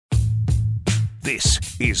This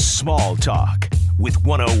is Small Talk with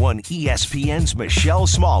 101 ESPN's Michelle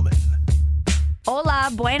Smallman. Hola,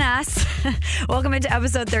 buenas. Welcome into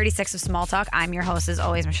episode 36 of Small Talk. I'm your host, as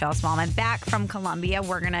always, Michelle Smallman, back from Colombia.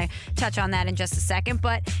 We're going to touch on that in just a second,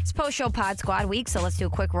 but it's post-show Pod Squad week, so let's do a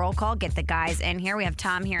quick roll call, get the guys in here. We have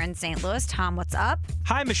Tom here in St. Louis. Tom, what's up?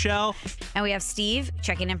 Hi, Michelle. And we have Steve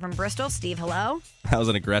checking in from Bristol. Steve, hello. That was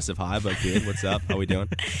an aggressive hi, but good. What's up? How we doing?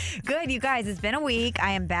 Good, you guys. It's been a week.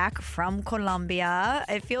 I am back from Colombia.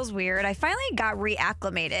 It feels weird. I finally got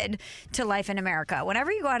reacclimated to life in America.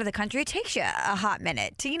 Whenever you go out of the country, it takes you a hot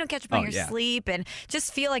minute to, catch up on your sleep and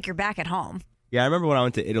just feel like you're back at home. Yeah, I remember when I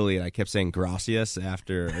went to Italy and I kept saying gracias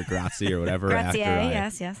or grazie or whatever. Grazie,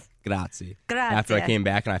 yes. Grazie. After I came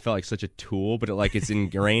back, and I felt like such a tool, but it's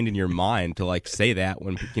ingrained in your mind to say that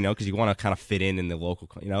when, because you want to kind of fit in the local,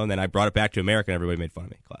 and then I brought it back to America and everybody made fun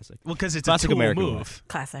of me. Classic. Well, because it's Classic a tool American move. Life.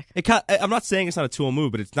 Classic. I'm not saying it's not a tool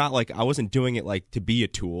move, but it's not like I wasn't doing it to be a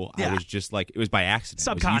tool. Yeah. I was just it was by accident.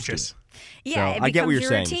 Subconscious. Yeah, so, it I get what becomes you're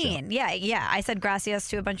your saying, routine. Yeah. I said gracias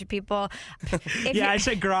to a bunch of people. I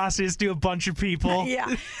said gracias to a bunch of people.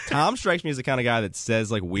 Yeah. Tom strikes me as the kind of guy that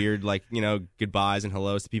says weird, goodbyes and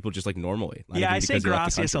hellos to people just normally. I say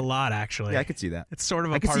gracias a lot, actually. Yeah, I could see that. It's sort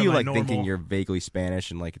of a I could part see of you my normal. thinking you're vaguely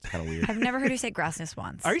Spanish and it's kind of weird. I've never heard you say gracias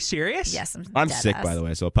once. Are you serious? Yes, I'm sick, by the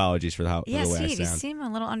way, so apologies for the way Yeah, I Steve, you sound. seem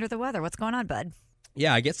a little under the weather. What's going on, bud?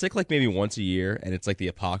 Yeah, I get sick maybe once a year, and it's the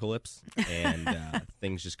apocalypse, and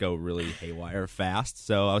things just go really haywire fast.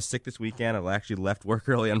 So I was sick this weekend. I actually left work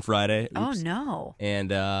early on Friday. Oops. Oh, no.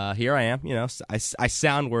 And here I am. I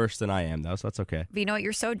sound worse than I am, though, so that's okay. But you know what?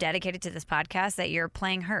 You're so dedicated to this podcast that you're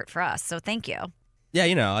playing hurt for us, so thank you. Yeah,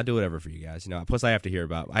 I do whatever for you guys. Plus I have to hear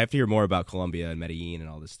more about Colombia and Medellin and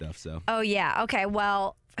all this stuff. So. Oh, yeah. Okay,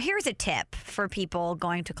 well, here's a tip for people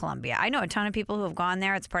going to Colombia. I know a ton of people who have gone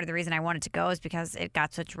there. It's part of the reason I wanted to go is because it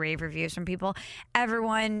got such rave reviews from people.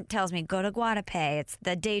 Everyone tells me, go to Guadalupe. It's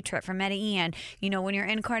the day trip from Medellin. When you're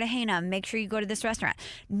in Cartagena, make sure you go to this restaurant.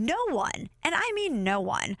 No one, and I mean no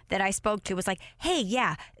one, that I spoke to was like, hey,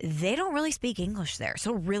 yeah, they don't really speak English there,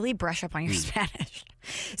 so really brush up on your Spanish.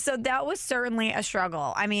 So that was certainly a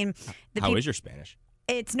struggle. I mean, how is your Spanish?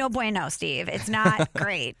 It's no bueno, Steve. It's not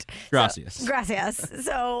great. Gracias. Gracias.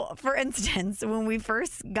 So, for instance, when we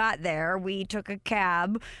first got there, we took a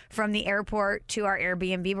cab from the airport to our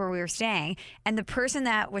Airbnb where we were staying. And the person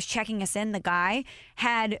that was checking us in, the guy,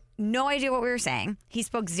 had no idea what we were saying. He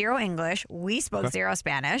spoke zero English. We spoke zero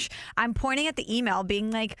Spanish. I'm pointing at the email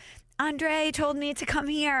being like, Andre told me to come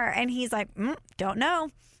here. And he's like, don't know.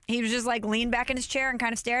 He was just leaned back in his chair and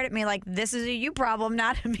kind of stared at me like, this is a you problem,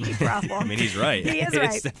 not a me problem. I mean, he's right. He is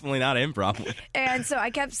right. It's definitely not an him problem. And so I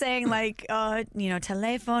kept saying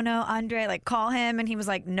telefono, Andre, call him. And he was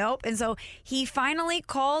like, nope. And so he finally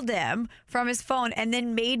called him from his phone and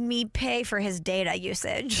then made me pay for his data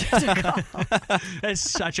usage to call. That's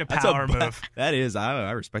such a power move. That is.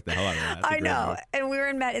 I respect the hell out of that. I know. And we were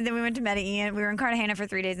and then we went to Medellin. We were in Cartagena for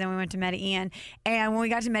 3 days, then we went to Medellin. And when we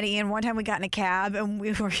got to Medellin, one time we got in a cab and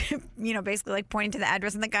we were basically pointing to the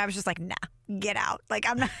address, and the guy was just like, nah, get out.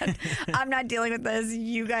 I'm not dealing with this.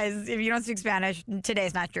 You guys, if you don't speak Spanish,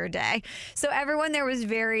 today's not your day. So everyone there was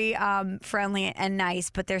very friendly and nice,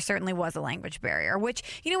 but there certainly was a language barrier, which,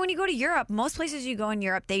 when you go to Europe, most places you go in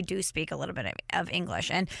Europe, they do speak a little bit of English.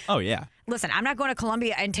 And oh, yeah. Listen, I'm not going to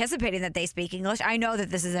Colombia anticipating that they speak English. I know that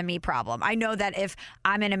this is a me problem. I know that if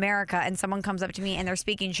I'm in America and someone comes up to me and they're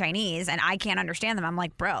speaking Chinese and I can't understand them, I'm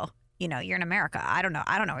like, bro, you're in America. I don't know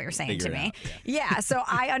what you're saying to me. Yeah, so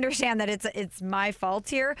I understand that it's my fault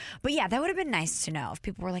here. But yeah, that would have been nice to know if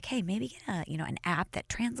people were like, hey, maybe get an app that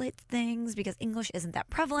translates things because English isn't that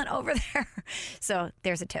prevalent over there. So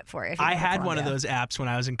there's a tip for you. I had one of those apps when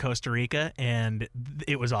I was in Costa Rica, and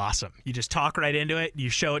it was awesome. You just talk right into it. You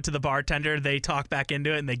show it to the bartender. They talk back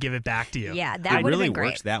into it, and they give it back to you. Yeah, that would have been great. It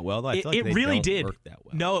really works that well, though. I feel like it really did. Work that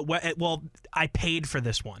well. No, well, I paid for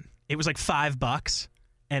this one. It was $5.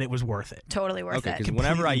 And it was worth it. Totally worth it. Okay, because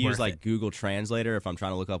whenever I use Google Translator, if I'm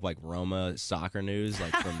trying to look up Roma soccer news,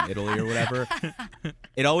 from Italy or whatever,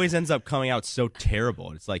 it always ends up coming out so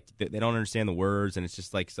terrible. It's they don't understand the words, and it's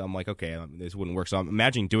just so I'm like, okay, this wouldn't work. So I'm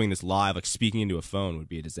imagining doing this live, speaking into a phone would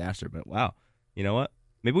be a disaster. But wow, you know what?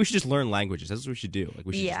 Maybe we should just learn languages. That's what we should do.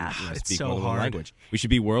 We should just, it's speak so more hard. Language. We should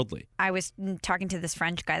be worldly. I was talking to this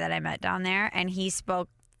French guy that I met down there, and he spoke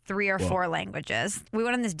 3 or 4 languages. We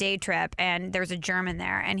went on this day trip, and there's a German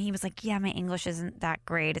there, and he was like, yeah, my English isn't that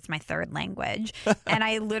great. It's my 3rd language. And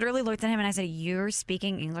I literally looked at him and I said, you're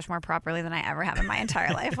speaking English more properly than I ever have in my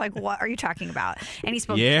entire life. Like, what are you talking about? And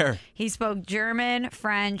he spoke German,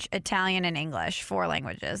 French, Italian, and English, 4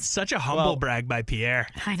 languages. Such a humble brag by Pierre.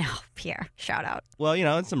 I know, Pierre. Shout out. Well,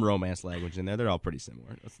 it's some Romance language in there. They're all pretty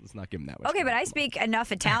similar. Let's not give them that much. Okay, but I speak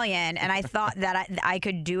enough Italian, and I thought that I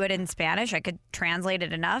could do it in Spanish. I could translate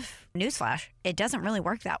it enough. Newsflash, it doesn't really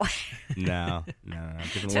work that way. No.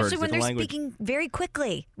 Different Especially words, when they're different language. speaking very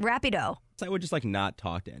quickly, rapido. So I would just not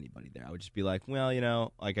talk to anybody there. I would just be like, well,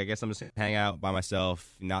 I guess I'm just gonna hang out by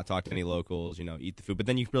myself, not talk to any locals, eat the food. But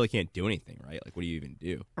then you really can't do anything, right? Like, what do you even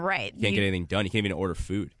do? Right. You can't get anything done. You can't even order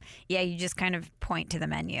food. Yeah, you just kind of point to the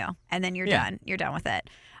menu, and then you're done. You're done with it.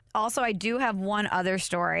 Also, I do have one other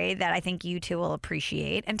story that I think you two will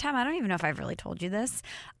appreciate. And Tom, I don't even know if I've really told you this.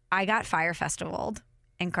 I got Fyre Festivaled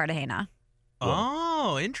in Cartagena.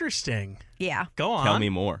 Oh, interesting. Yeah. Go on. Tell me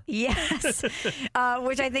more. Yes.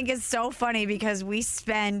 Which I think is so funny because we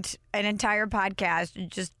spent an entire podcast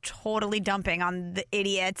just totally dumping on the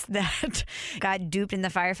idiots that got duped in the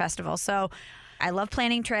Fyre Festival. So I love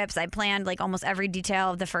planning trips. I planned almost every detail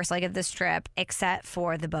of the first leg of this trip except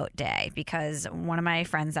for the boat day because one of my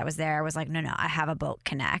friends that was there was like, no, I have a boat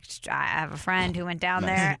connect. I have a friend who went down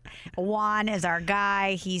there. Juan is our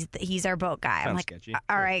guy. He's our boat guy. I'm like, sketchy.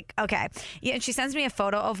 All right, okay. Yeah, and she sends me a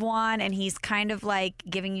photo of Juan, and he's kind of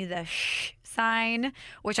giving you the shh sign,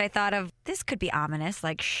 which I thought of, this could be ominous.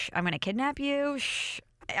 Like, shh, I'm going to kidnap you. Shh,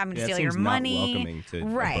 I'm going to steal your money. Not welcoming to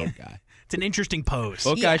a boat guy. It's an interesting pose.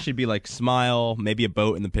 Boat guy should be smile, maybe a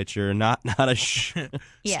boat in the picture, not a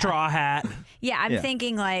straw hat. Yeah, I'm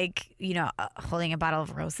thinking holding a bottle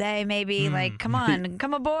of rosé, maybe. Come on,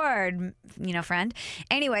 come aboard, friend.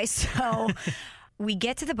 Anyway, so we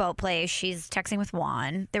get to the boat place. She's texting with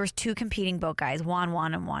Juan. There was 2 competing boat guys, Juan,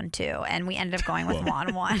 and Juan 2. And we ended up going with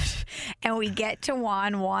Juan. And we get to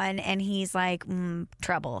Juan, and he's like,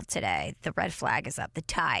 trouble today. The red flag is up. The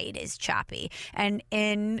tide is choppy. And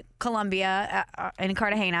in Colombia, in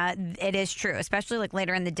Cartagena, it is true. Especially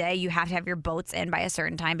later in the day, you have to have your boats in by a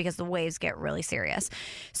certain time because the waves get really serious.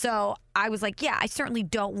 So I was like, yeah, I certainly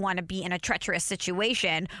don't want to be in a treacherous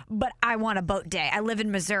situation, but I want a boat day. I live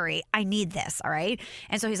in Missouri. I need this, all right?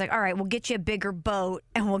 And so he's like, all right, we'll get you a bigger boat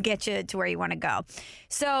and we'll get you to where you want to go.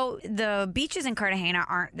 So the beaches in Cartagena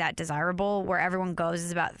aren't that desirable. Where everyone goes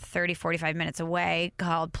is about 30, 45 minutes away,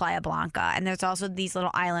 called Playa Blanca. And there's also these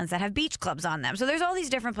little islands that have beach clubs on them. So there's all these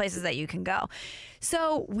different places that you can go.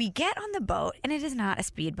 So we get on the boat, and it is not a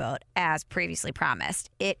speedboat as previously promised.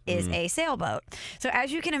 It is a sailboat. So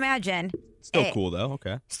as you can imagine, still cool though.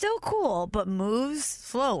 Okay. Still cool, but moves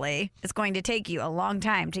slowly. It's going to take you a long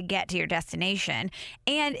time to get to your destination.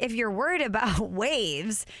 And if you're worried about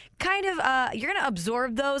waves, you're going to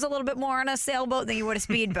absorb those a little bit more on a sailboat than you would a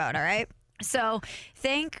speedboat, all right? So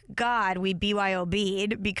thank God we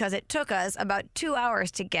BYOB'd because it took us about 2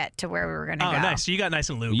 hours to get to where we were going to go. Oh, nice. So you got nice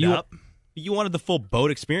and lubed up. You wanted the full boat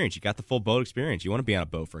experience. You got the full boat experience. You want to be on a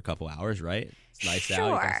boat for a couple hours, right? It's nice out.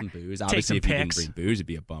 You got some booze. Obviously, if you didn't bring booze, it'd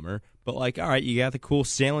be a bummer. But all right, you got the cool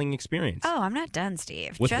sailing experience. Oh, I'm not done,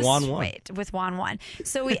 Steve. With Juan. Wait, with Juan.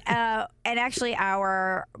 So we, and actually,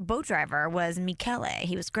 our boat driver was Michele.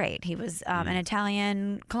 He was great. He was an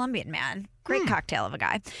Italian Colombian man. Great cocktail of a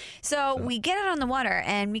guy. So we get out on the water,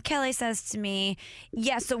 and Michele says to me,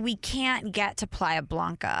 so we can't get to Playa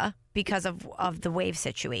Blanca because of the wave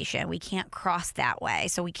situation. We can't cross that way,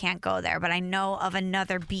 so we can't go there. But I know of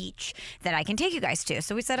another beach that I can take you guys to.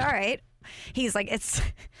 So we said, all right. He's like, it's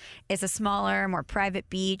a smaller, more private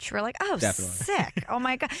beach. We're like, oh, definitely. Sick. Oh,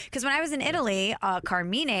 my God. Because when I was in Italy,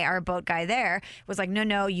 Carmine, our boat guy there, was like,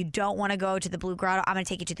 no, you don't want to go to the Blue Grotto. I'm going to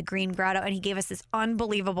take you to the Green Grotto. And he gave us this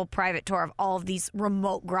unbelievable private tour of all of these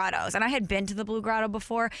remote grottos. And I had been to the Blue Grotto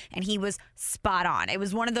before, and he was spot on. It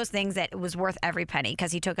was one of those things that it was worth every penny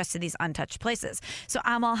because he took us to these untouched places. So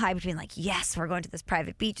I'm all high between yes, we're going to this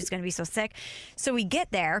private beach. It's going to be so sick. So we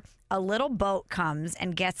get there. A little boat comes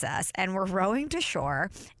and gets us, and we're rowing to shore.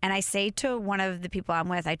 And I say to one of the people I'm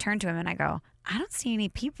with, I turn to him and I go, I don't see any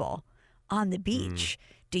people on the beach.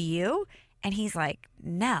 Do you? And he's like,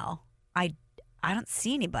 no, I don't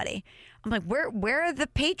see anybody. I'm like, where are the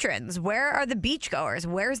patrons? Where are the beachgoers?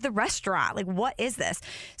 Where's the restaurant? What is this?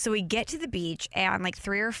 So we get to the beach, and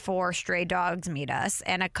 3 or 4 stray dogs meet us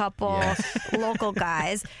and a couple local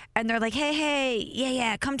guys. And they're like, hey,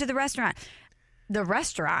 yeah, come to the restaurant. The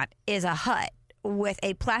restaurant is a hut with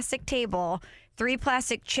a plastic table, 3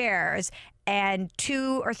 plastic chairs, and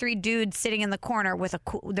 2 or 3 dudes sitting in the corner with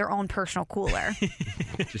their own personal cooler.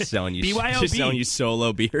 Just selling you, BYOB. just selling you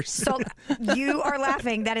solo beers. So you are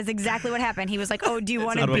laughing. That is exactly what happened. He was like, "Oh, do you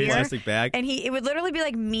want a out of a beer?" plastic bag. And it would literally be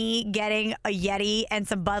like me getting a Yeti and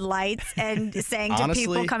some Bud Lights and saying to Honestly,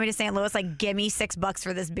 people coming to St. Louis, like, "Give me $6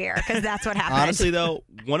 for this beer," because that's what happened. Honestly, though,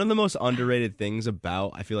 one of the most underrated things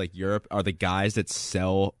about I feel like Europe are the guys that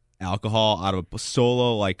sell alcohol out of a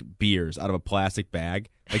solo like beers out of a plastic bag.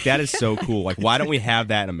 Like that is so cool. Like why don't we have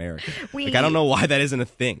that in America? Like I don't know why that isn't a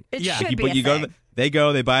thing. It Yeah. should Like, be a thing. they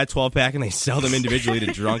buy a 12-pack and they sell them individually to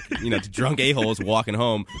drunk a-holes walking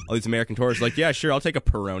home. All these American tourists like, yeah, sure, I'll take a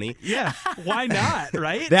Peroni. Yeah, why not,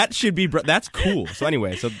 right? That should be that's cool. So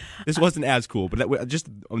anyway, this wasn't as cool, but just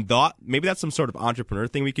thought maybe that's some sort of entrepreneur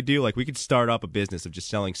thing we could do. Like we could start up a business of just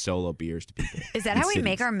selling solo beers to people. Is that in how we cities.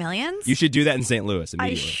 make our millions? You should do that in St. Louis I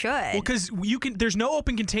immediately. should. Well, because there's no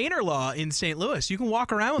open container law in St. Louis. You can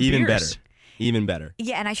walk around with Even beers. better. Even better.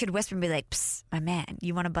 Yeah, and I should whisper and be like, "Psst, my man,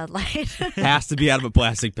 you want a Bud Light?" Has to be out of a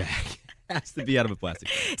plastic bag. Has to be out of a plastic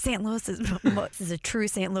bag. St. Louis is a true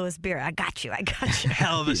St. Louis beer. I got you.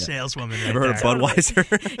 Hell of a saleswoman. Right Ever heard of there.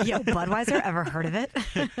 Budweiser? Yo, Budweiser, ever heard of it?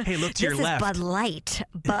 Hey, look to your This is left. Bud Light.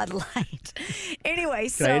 Bud Light. Anyway,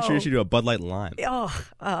 so. Can I introduce you to a Bud Light Lime? Oh,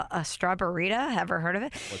 a Strawberryta. Ever heard of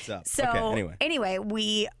it? What's up? So Okay, anyway.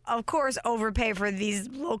 we of course overpay for these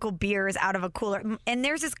local beers out of a cooler. And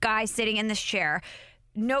there's this guy sitting in this chair,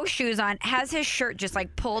 no shoes on, has his shirt just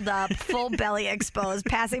like pulled up, full belly exposed,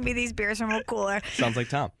 passing me these beers from a cooler. Sounds like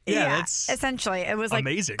Tom. Yeah, that's essentially. It was like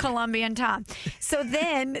amazing. Colombian Tom. So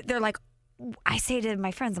then they're like, I say to my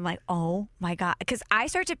friends, I'm like, oh my God, because I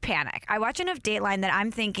start to panic. I watch enough Dateline that I'm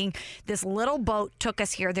thinking this little boat took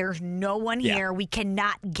us here. There's no one here. We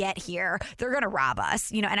cannot get here. They're going to rob us,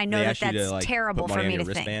 and I know They that ask you that's to, like, terrible put for money me on to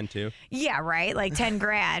your think. wristband too. Yeah, right. Like 10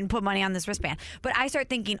 grand, put money on this wristband. But I start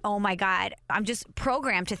thinking, oh my God, I'm just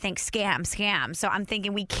programmed to think scam. So I'm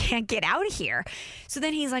thinking we can't get out of here. So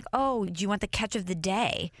then he's like, oh, do you want the catch of the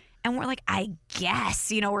day? And we're like, I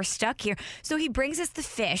guess, we're stuck here. So he brings us the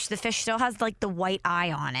fish. The fish still has like the white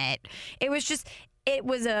eye on it. It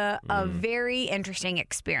was a very interesting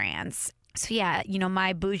experience. So yeah,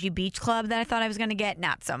 my bougie beach club that I thought I was going to get,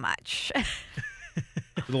 not so much.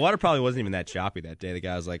 The water probably wasn't even that choppy that day. The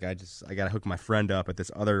guy was like, I got to hook my friend up at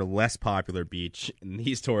this other less popular beach, and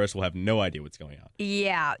these tourists will have no idea what's going on.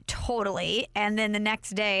 Yeah, totally. And then the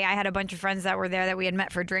next day, I had a bunch of friends that were there that we had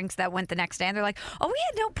met for drinks that went the next day, and they're like, oh, we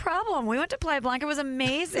had no problem. We went to Playa Blanca. It was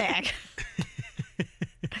amazing.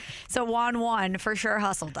 So Juan for sure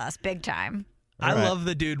hustled us big time. I Right. love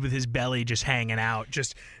the dude with his belly just hanging out.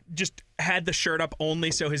 Just had the shirt up only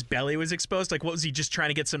so his belly was exposed. Like, what was he, just trying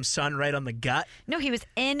to get some sun right on the gut? No, he was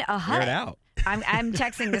in a hut. Air it out. I'm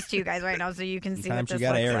texting this to you guys right now so you can see what Sometimes this you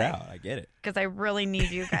got to looks air it like. out. I get it. Because I really need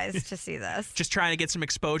you guys to see this. Just trying to get some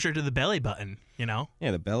exposure to the belly button, Yeah,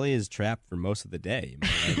 the belly is trapped for most of the day. You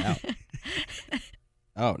might let it out.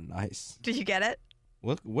 Oh, nice. Did you get it?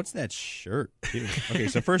 What's that shirt, too? Okay,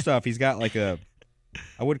 so first off, he's got like I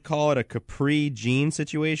would call it a capri jean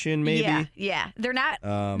situation, maybe. Yeah. They're not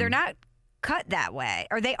cut that way,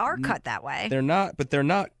 or they are cut that way. They're not, but they're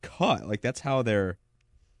not cut. Like that's how they're.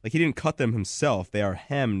 Like he didn't cut them himself. They are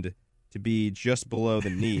hemmed to be just below the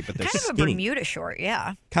knee, but they're Kind of skinny. a Bermuda short,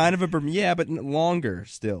 yeah. Kind of a Bermuda, yeah, but longer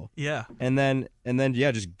still. Yeah. And then,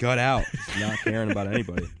 yeah, just gut out, just not caring about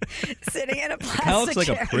anybody. Sitting in a plastic Kind of looks like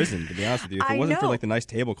chair. a prison, to be honest with you. If it I wasn't for know. like the nice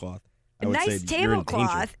tablecloth, I would say Nice you're in danger.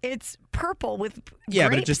 tablecloth. It's purple with Yeah,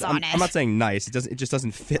 but it grapes just on it. I'm not saying nice. It just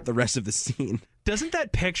doesn't fit the rest of the scene. Doesn't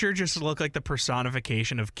that picture just look like the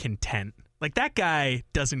personification of content? Like, that guy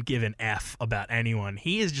doesn't give an F about anyone.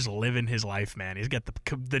 He is just living his life, man. He's got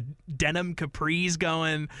the denim capris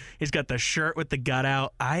going. He's got the shirt with the gut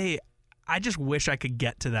out. I just wish I could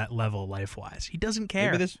get to that level life-wise. He doesn't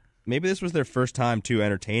care. Maybe this was their first time too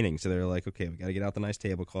entertaining, so they're like, okay, we got to get out the nice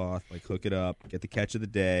tablecloth, like hook it up, get the catch of the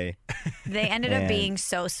day. They ended up And- being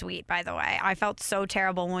so sweet, by the way. I felt so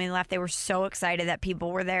terrible when we left. They were so excited that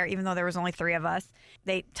people were there, even though there was only 3 of us.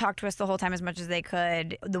 They talked to us the whole time as much as they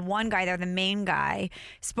could. The one guy there, the main guy,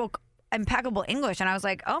 spoke impeccable English, and I was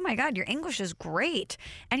like, oh my God, your English is great.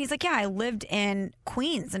 And he's like, yeah, I lived in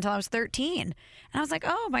Queens until I was 13. And I was like,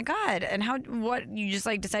 oh my God. And what, you just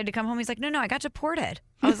like decided to come home? He's like, no, I got deported.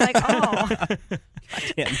 I was like, oh.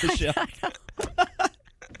 Yeah, Michelle.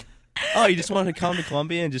 Oh, you just wanted to come to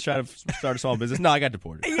Colombia and just try to start a small business? No, I got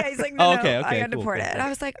deported. Yeah, he's like, no, okay, I got cool, deported. cool. And I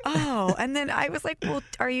was like, oh. And then I was like, well,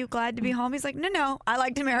 are you glad to be home? He's like, no, I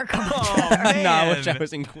liked America. Oh, No, I man. wish I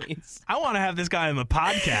was in Queens. I want to have this guy on the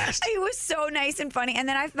podcast. It was so nice and funny. And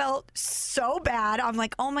then I felt so bad. I'm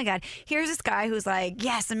like, oh my God, here's this guy who's like,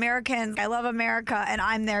 yes, Americans, I love America. And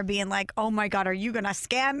I'm there being like, oh my God, are you going to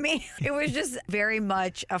scam me? It was just very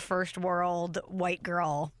much a first world white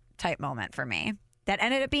girl type moment for me. That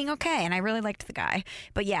ended up being okay, and I really liked the guy.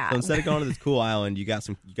 But yeah, So instead of going to this cool island, you got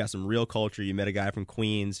some real culture. You met a guy from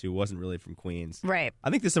Queens who wasn't really from Queens. right.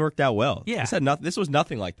 I think this worked out well. Yeah. This was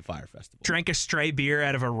nothing like the Fyre Festival. Drank a stray beer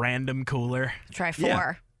out of a random cooler. Try 4.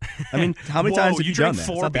 Yeah. I mean, how many Whoa, times have you you drank done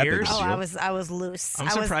that? It's 4 not that big of a beers? Oh, deal. I was loose. I'm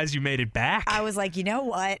I was surprised you made it back. I was like, you know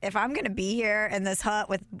what? If I'm gonna be here in this hut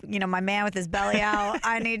with, my man with his belly out,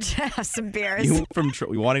 I need to have some beers. You went from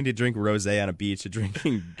wanting to drink rosé on a beach to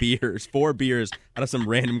drinking 4 beers out of some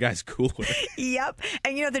random guy's cooler. Yep.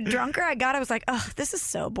 And the drunker I got, I was like, oh, this is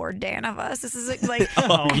so Bourdain of us. This is like,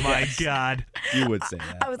 oh my God. You would say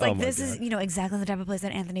that. I was Oh like, my this God. is, exactly the type of place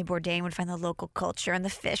that Anthony Bourdain would find the local culture and the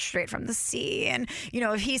fish straight from the sea. And,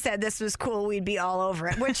 if he said this was cool, we'd be all over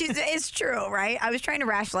it, which is true, right? I was trying to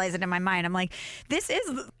rationalize it in my mind. I'm like, this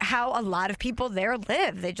is how a lot of people there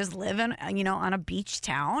live. They just live in, on a beach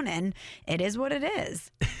town, and it is what it is.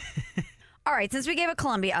 All right, since we gave a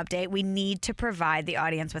Colombia update, we need to provide the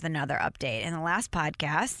audience with another update. In the last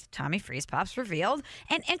podcast, Tommy FreezePops revealed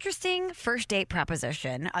an interesting first date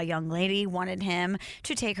proposition. A young lady wanted him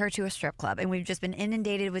to take her to a strip club, and we've just been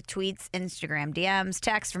inundated with tweets, Instagram DMs,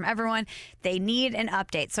 texts from everyone. They need an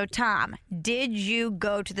update. So, Tom, did you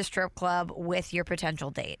go to the strip club with your potential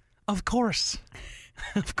date? Of course.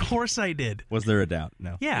 Of course I did. Was there a doubt?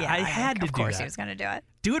 No. Yeah, I had to Of do course that. he was going to do it.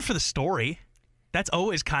 Do it for the story. That's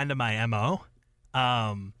always kind of my MO.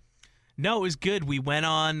 No, it was good. We went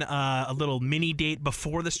on a little mini date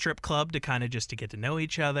before the strip club to kind of just to get to know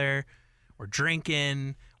each other. We're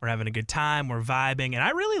drinking. We're having a good time. We're vibing. And I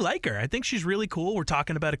really like her. I think she's really cool. We're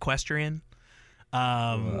talking about equestrian.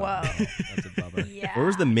 Whoa. That's a bummer. Yeah. Where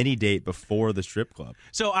was the mini date before the strip club?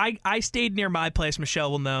 So I stayed near my place.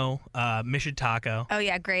 Michelle will know. Mission Taco. Oh,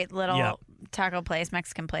 yeah, great little Yep. taco place,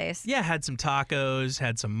 Mexican place. Yeah, had some tacos,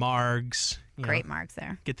 had some margs. Great marks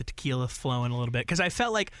there. Get the tequila flowing a little bit. Because I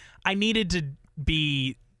felt like I needed to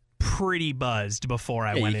be pretty buzzed before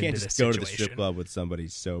I Yeah, went you can't into just this go situation. to the strip club with somebody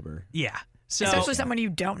sober. Yeah. So, Especially someone you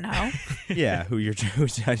don't know. Yeah, who's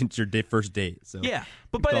your first date. So yeah.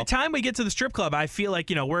 But by Cool. the time we get to the strip club, I feel like,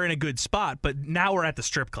 we're in a good spot. But now we're at the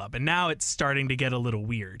strip club, and now it's starting to get a little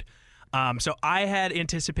weird. So I had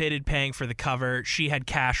anticipated paying for the cover. She had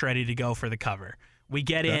cash ready to go for the cover. We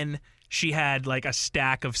get in. She had like a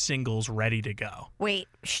stack of singles ready to go. Wait,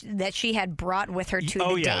 that she had brought with her to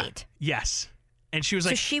the date. Yes. And she was So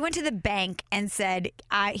like, she went to the bank and said,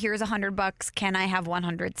 here's $100. Can I have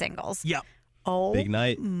 100 singles? yep. Oh, Big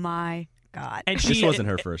night. my God. And This wasn't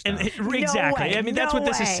her first time. Exactly. way, I mean, that's no what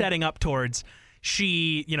this is way. setting up towards.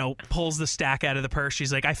 She, pulls the stack out of the purse.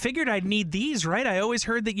 She's like, I figured I'd need these, right? I always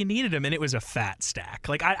heard that you needed them. And it was a fat stack.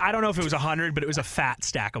 Like, I don't know if it was 100, but it was a fat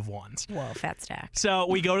stack of ones. Whoa, fat stack. So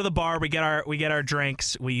we go to the bar, we get our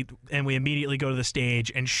drinks, we immediately go to the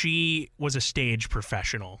stage, and she was a stage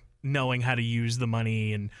professional, knowing how to use the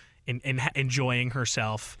money and enjoying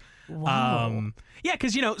herself. Whoa. Yeah,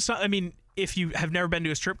 because if you have never been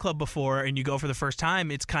to a strip club before and you go for the first time,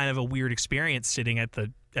 it's kind of a weird experience sitting at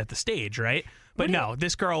the stage, right? But no,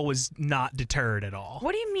 this girl was not deterred at all.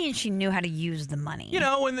 What do you mean she knew how to use the money?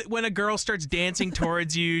 When a girl starts dancing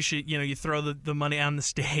towards you, you throw the money on the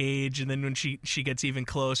stage, and then when she gets even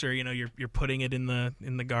closer, you're putting it in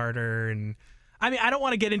the garter. And I mean, I don't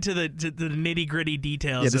want to get into the nitty gritty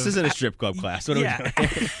details. Yeah, this isn't a strip club class. What are we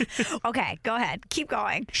doing? Okay, go ahead. Keep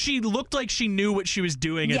going. She looked like she knew what she was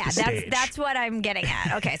doing at the stage. That's what I'm getting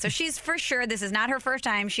at. Okay, so she's for sure, this is not her first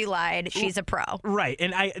time. She lied. She's a pro. Right,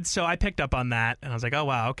 and I picked up on that, and I was like, oh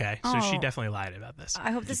wow, okay, so she Oh. definitely lied about this. I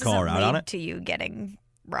hope this you call doesn't her out on lead it? to you getting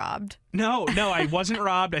robbed. No, I wasn't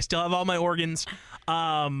robbed. I still have all my organs.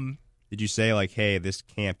 Did you say like, hey, this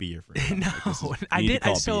can't be your first time? No, You need to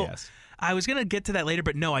call so BS. I was gonna get to that later,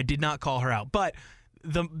 but no, I did not call her out. But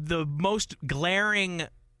the most glaring,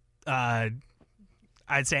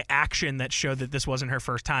 I'd say, action that showed that this wasn't her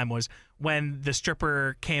first time was when the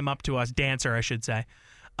stripper came up to us, dancer, I should say,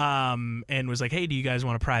 and was like, "Hey, do you guys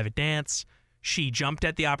want a private dance?" She jumped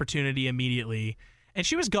at the opportunity immediately, and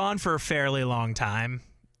she was gone for a fairly long time.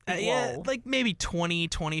 Yeah, Whoa. like maybe 20,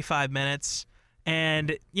 25 minutes.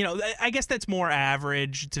 And, I guess that's more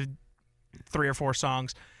average to 3 or 4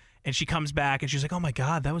 songs. And she comes back and she's like, oh my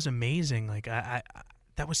God, that was amazing. Like, I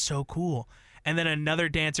that was so cool. And then another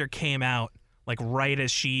dancer came out like right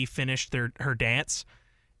as she finished her dance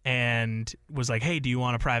and was like, hey, do you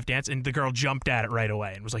want a private dance? And the girl jumped at it right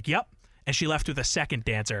away and was like, yep. And she left with a second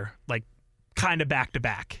dancer, like kind of back to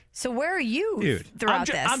back. So where are you throughout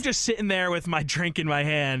this? I'm just sitting there with my drink in my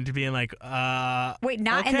hand being like, Wait,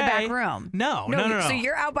 not in the back room? No. So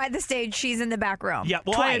you're out by the stage, she's in the back room. Yeah,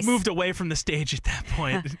 well, Twice. I had moved away from the stage at that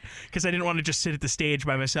point because I didn't want to just sit at the stage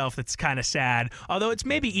by myself. That's kind of sad. Although it's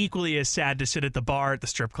maybe equally as sad to sit at the bar at the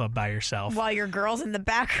strip club by yourself. While your girl's in the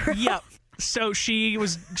back room. Yep. So she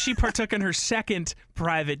partook in her second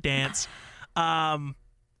private dance. And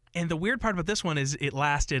the weird part about this one is it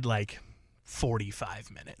lasted like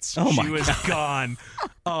 45 minutes. Oh my She was gone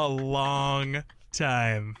a long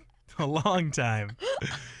time. A long time.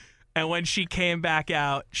 And when she came back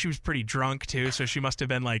out, she was pretty drunk too, so she must have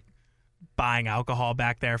been like buying alcohol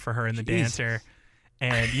back there for her and the dancer.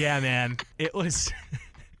 And yeah, man, it was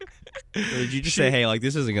Or did you just say, hey, like,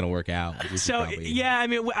 this isn't going to work out? So, yeah, I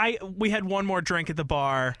mean, we had one more drink at the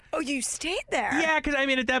bar. Oh, you stayed there? Yeah, because, I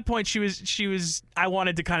mean, at that point, she was. I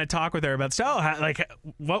wanted to kind of talk with her about,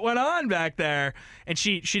 what went on back there? And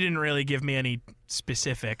she didn't really give me any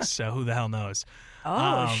specifics, so who the hell knows?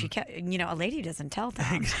 Oh, she kept, a lady doesn't tell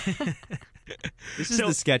things. This is the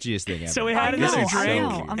sketchiest thing ever. So we had another drink. I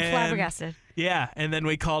know. I'm flabbergasted. Yeah, and then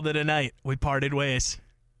we called it a night. We parted ways.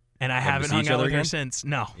 And I haven't hung out with her since.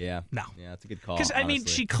 No. Yeah. No. Yeah, that's a good call. Because, I mean,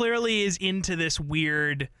 she clearly is into this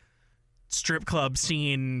weird strip club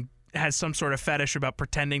scene, has some sort of fetish about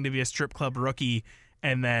pretending to be a strip club rookie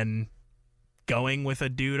and then going with a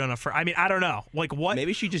dude on I mean, I don't know. Like, what?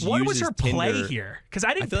 Maybe she just what was uses her play Tinder. here? Because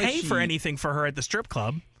I didn't pay for anything for her at the strip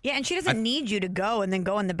club. Yeah, and she doesn't need you to go and then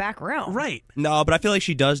go in the back room. Right. No, but I feel like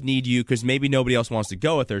she does need you because maybe nobody else wants to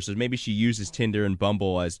go with her. So maybe she uses Tinder and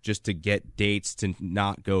Bumble as just to get dates to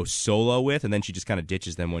not go solo with, and then she just kind of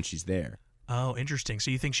ditches them when she's there. Oh, interesting. So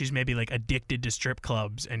you think she's maybe like addicted to strip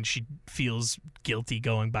clubs and she feels guilty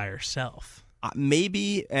going by herself?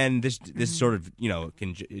 Maybe, and this sort of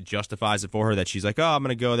it justifies it for her that she's like, oh, I'm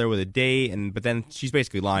gonna go there with a date, but then she's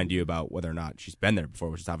basically lying to you about whether or not she's been there before,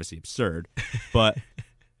 which is obviously absurd. But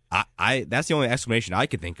I that's the only explanation I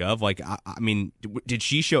could think of. Like, I mean, did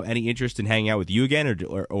she show any interest in hanging out with you again,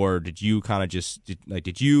 or did you kind of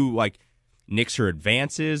did you nix her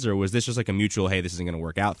advances, or was this just like a mutual, hey, this isn't going to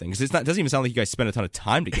work out thing? Because it doesn't even sound like you guys spent a ton of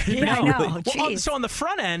time together. Yeah, I know. Really. Well, so on the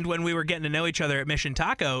front end, when we were getting to know each other at Mission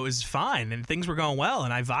Taco, it was fine, and things were going well,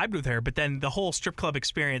 and I vibed with her. But then the whole strip club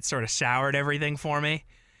experience sort of soured everything for me.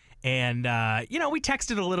 And, we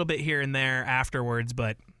texted a little bit here and there afterwards,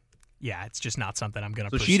 but, yeah, it's just not something I'm going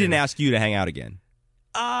to pursue. So she didn't ask you to hang out again?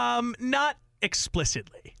 Not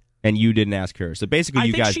explicitly. And you didn't ask her. So basically,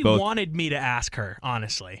 you guys both. I think she wanted me to ask her,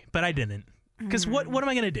 honestly, but I didn't. Because what am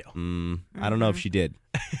I going to do? I don't know if she did.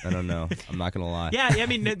 I don't know. I'm not going to lie. Yeah, I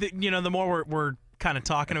mean, the more we're kind of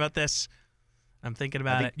talking about this, I'm thinking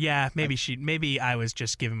about it. Yeah, maybe I was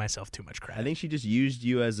just giving myself too much credit. I think she just used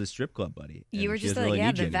you as a strip club buddy. You were just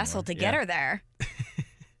like, the vessel to get her there.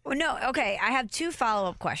 Well, no, okay. I have two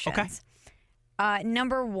follow-up questions. Okay.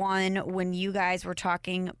 Number one, when you guys were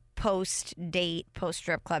talking post-date,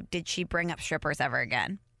 post-strip club, did she bring up strippers ever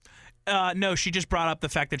again? No, she just brought up the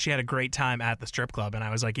fact that she had a great time at the strip club, and I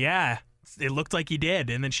was like, yeah, it looked like you did.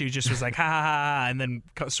 And then she just was like, ha, ha, ha, and then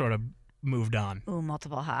sort of moved on. Ooh,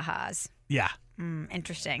 multiple ha-has. Yeah.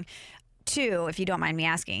 Interesting. Two, if you don't mind me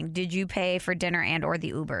asking, did you pay for dinner and or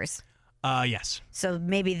the Ubers? Yes. So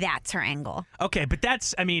maybe that's her angle. Okay, but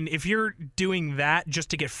if you're doing that just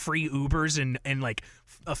to get free Ubers and like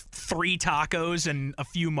 3 tacos and a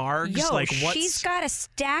few margs, she's got a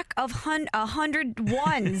stack of 100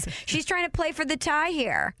 ones. She's trying to play for the tie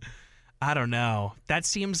here. I don't know. That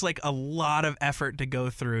seems like a lot of effort to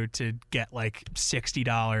go through to get like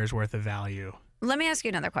 $60 worth of value. Let me ask you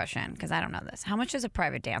another question because I don't know this. How much does a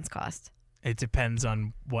private dance cost? It depends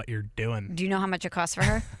on what you're doing. Do you know how much it costs for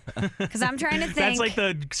her? Because I'm trying to think. That's like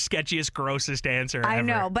the sketchiest, grossest answer ever. I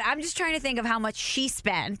know, but I'm just trying to think of how much she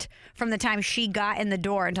spent from the time she got in the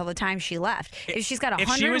door until the time she left. If she's got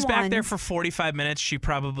 101. If she was back there for 45 minutes, she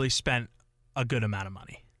probably spent a good amount of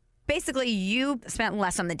money. Basically, you spent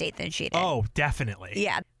less on the date than she did. Oh, definitely.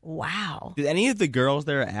 Yeah. Wow. Did any of the girls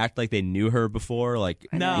there act like they knew her before?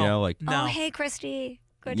 No. Oh, hey, Christy.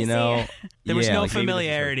 Good to see you. There was no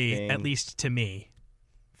familiarity, at least to me,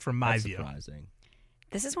 from my view. Surprising.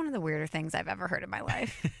 This is one of the weirder things I've ever heard in my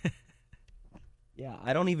life. Yeah,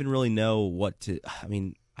 I don't even really know what to. I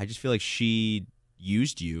mean, I just feel like she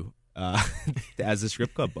used you as a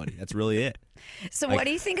strip club buddy. That's really it. So, what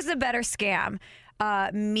do you think is a better scam?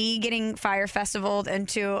 Me getting Fyre Festivaled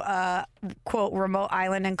into a quote remote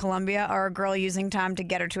island in Colombia, or a girl using Tom to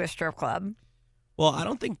get her to a strip club? Well, I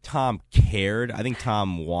don't think Tom cared. I think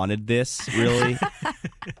Tom wanted this, really.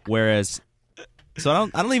 Whereas, so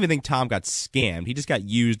I don't even think Tom got scammed. He just got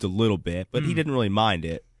used a little bit, but he didn't really mind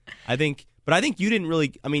it. I think you didn't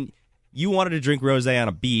really. I mean, you wanted to drink rosé on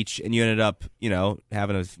a beach, and you ended up,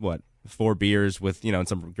 having 4 beers with,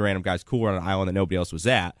 some random guy's cooler on an island that nobody else was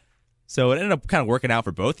at. So it ended up kind of working out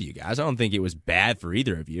for both of you guys. I don't think it was bad for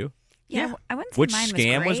either of you. Yeah, I wouldn't say Which mine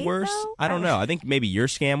scam was was worse? though. I don't know. I think maybe your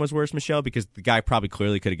scam was worse, Michelle, because the guy probably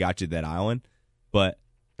clearly could have got you to that island. But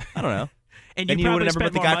I don't know. And then you would probably have never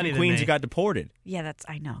met spent the more guy money from than Queens me. who got deported. Yeah,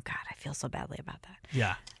 I know. God, I feel so badly about that.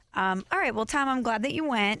 Yeah. All right. Well, Tom, I'm glad that you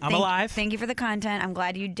went. I'm alive. Thank you for the content. I'm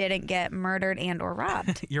glad you didn't get murdered and or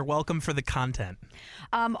robbed. You're welcome for the content.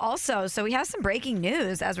 Also, so we have some breaking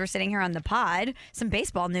news as we're sitting here on the pod. Some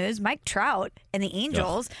baseball news. Mike Trout and the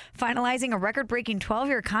Angels finalizing a record-breaking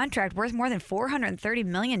 12-year contract worth more than $430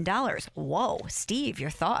 million. Whoa. Steve, your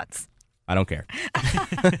thoughts? I don't care.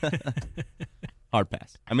 Hard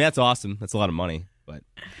pass. I mean, that's awesome. That's a lot of money, but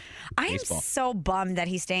I am baseball. so bummed that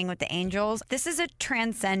he's staying with the Angels. This is a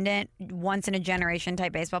transcendent, once-in-a-generation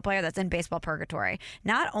type baseball player that's in baseball purgatory.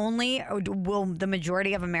 Not only will the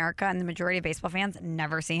majority of America and the majority of baseball fans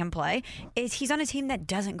never see him play, he's on a team that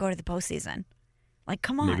doesn't go to the postseason. Like,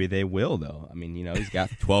 come on. Maybe they will, though. I mean, he's got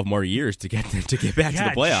 12 more years to get back to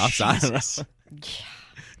the playoffs. I don't know.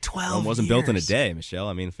 12 Rome wasn't built in a day, Michelle.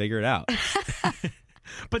 I mean, figure it out.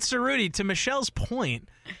 But, Cerruti, to Michelle's point,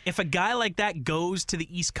 if a guy like that goes to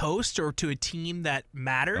the East Coast or to a team that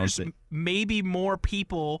matters, maybe more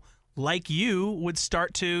people like you would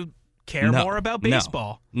start to care more about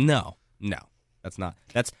baseball. No. That's not.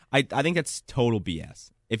 I think that's total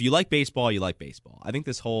BS. If you like baseball, you like baseball. I think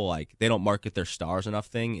this whole, they don't market their stars enough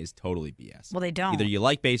thing is totally BS. Well, they don't. Either you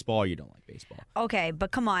like baseball or you don't like baseball. Okay,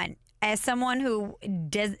 but come on. As someone who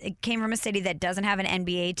came from a city that doesn't have an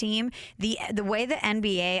NBA team, the way the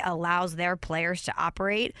NBA allows their players to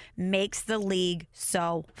operate makes the league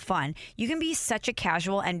so fun. You can be such a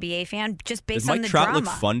casual NBA fan just based on the drama. Does Mike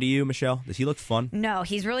Trout look fun to you, Michelle? Does he look fun? No,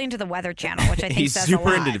 he's really into the Weather Channel, which I think he's says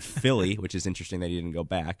super a lot. into Philly, which is interesting that he didn't go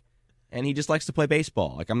back. And he just likes to play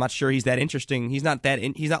baseball. I'm not sure he's that interesting. He's not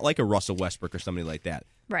like a Russell Westbrook or somebody like that.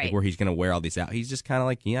 Right. Where he's going to wear all these out. He's just kind of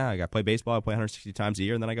I got to play baseball. I play 160 times a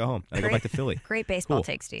year, and then I go home. I go back to Philly. Great baseball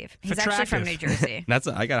take, Steve. He's actually from New Jersey.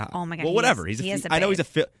 Oh my God. Well, whatever. He is I know he's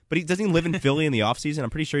but he doesn't live in Philly in the off season. I'm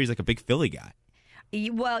pretty sure he's a big Philly guy.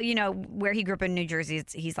 Well, where he grew up in New Jersey,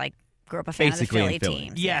 he's grew up a fan Basically of the in Philly Philly.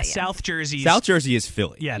 teams. Yeah, South Jersey. South Jersey is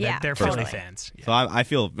Philly. Yeah, they're Philly totally. fans. Yeah. So I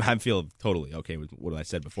feel totally okay with what I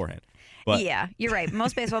said beforehand. But yeah, you're right.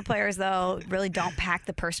 Most baseball players, though, really don't pack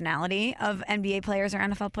the personality of NBA players or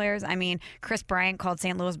NFL players. I mean, Chris Bryant called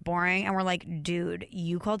St. Louis boring, and we're like, dude,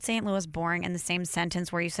 you called St. Louis boring in the same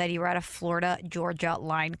sentence where you said you were at a Florida-Georgia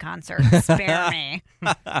line concert. Spare me.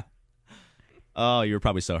 Oh, you were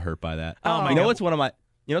probably so hurt by that. Oh, you know what's one of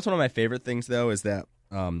my favorite things though is that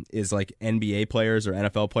is NBA players or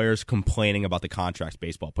NFL players complaining about the contracts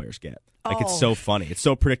baseball players get. It's so funny. It's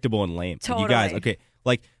so predictable and lame. Totally. You guys, okay,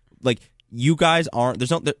 you guys aren't.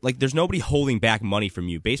 There's nobody holding back money from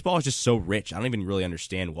you. Baseball is just so rich. I don't even really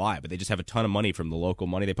understand why, but they just have a ton of money from the local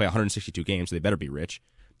money. They play 162 games, so they better be rich.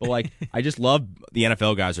 But I just love the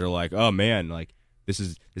NFL guys that are like, oh man, this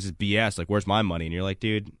is BS. Where's my money? And you're like,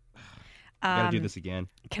 dude. I gotta do this again.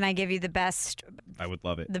 Can I give you the best? I would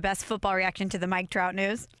love it. The best football reaction to the Mike Trout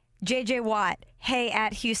news? JJ Watt, hey,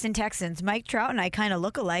 at Houston Texans, Mike Trout and I kind of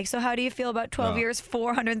look alike, so how do you feel about 12 years,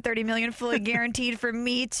 $430 million fully guaranteed for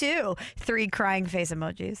me too? 3 crying face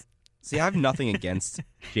emojis. See, I have nothing against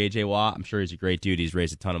JJ Watt. I'm sure he's a great dude. He's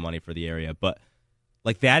raised a ton of money for the area, but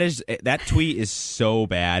that tweet is so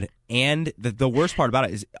bad. And the worst part about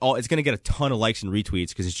it is it's going to get a ton of likes and retweets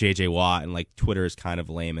because it's JJ Watt and Twitter is kind of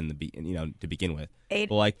lame to begin with.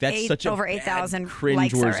 That's such over 8,000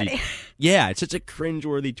 likes already. Yeah, it's such a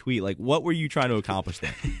cringeworthy tweet. What were you trying to accomplish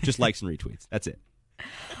there? Just likes and retweets. That's it.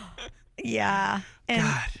 Yeah. And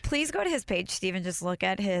God. Please go to his page, Steve, and just look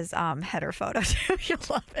at his header photo too. You'll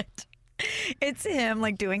love it. It's him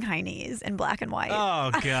doing high knees in black and white.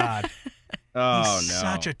 Oh God. Oh He's no.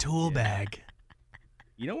 Such a tool bag.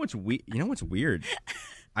 You know what's weird?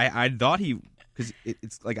 I thought because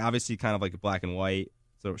it's obviously kind of a black and white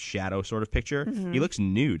sort of shadow sort of picture. Mm-hmm. He looks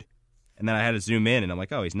nude, and then I had to zoom in, and I'm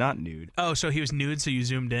like, oh, he's not nude. Oh, so he was nude, so you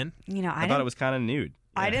zoomed in? I thought it was kind of nude.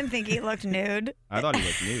 I didn't think he looked nude. I thought he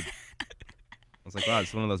looked nude. I was like, wow,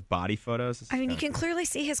 it's one of those body photos. I mean, you can clearly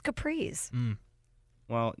see his capris. Mm.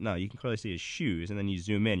 Well, no, you can clearly see his shoes, and then you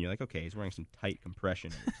zoom in. You're like, okay, he's wearing some tight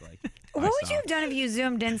compression. It's what would you have done if you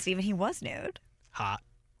zoomed in, Steve, and he was nude? Hot.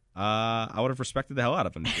 I would have respected the hell out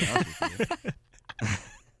of him, to be honest with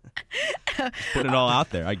you. Put it all out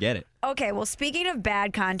there. I get it. Okay, well, speaking of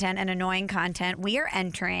bad content and annoying content, we are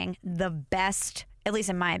entering the best, at least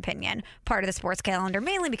in my opinion, part of the sports calendar,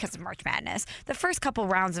 mainly because of March Madness. The first couple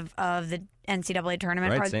rounds of the NCAA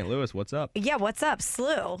tournament. Right, St. Louis, what's up? Yeah, what's up?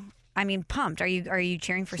 SLU. I mean, pumped. Are you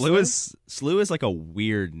cheering for SLU? SLU? SLU is like a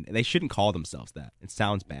weird. They shouldn't call themselves that. It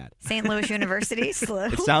sounds bad. St. Louis University,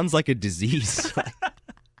 SLU. It sounds like a disease.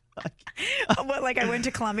 What, like I went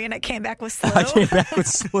to Colombia and I came back with SLU? I came back with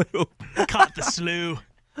SLU. Caught the slew.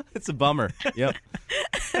 It's a bummer. Yep.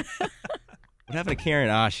 What happened to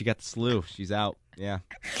Karen? She got the SLU. She's out. Yeah.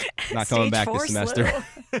 Not coming Stage back 4 this semester.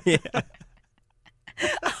 Yeah.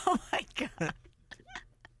 Oh, my God.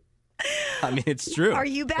 I mean, it's true. Are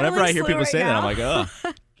you battling Whenever I hear SLU people right say that, now? I'm like, oh,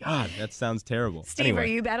 God, that sounds terrible. Steve, anyway, are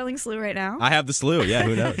you battling SLU right now? I have the SLU. Yeah,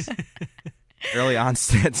 who knows? Early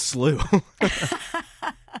onset SLU.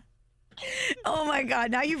 Oh my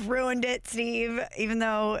God, now you've ruined it, Steve, even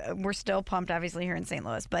though we're still pumped, obviously, here in St.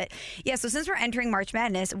 Louis. But yeah, so since we're entering March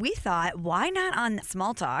Madness, we thought, why not on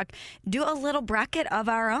Small Talk do a little bracket of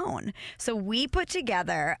our own? So we put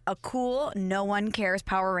together a cool No One Cares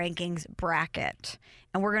Power Rankings bracket.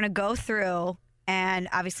 And we're going to go through and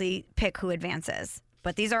obviously pick who advances.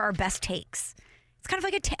 But these are our best takes. It's kind of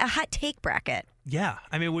like a hot take bracket. Yeah.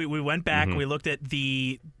 I mean, we went back, we looked at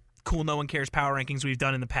the cool No One Cares power rankings we've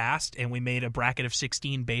done in the past, and we made a bracket of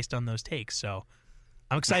 16 based on those takes. So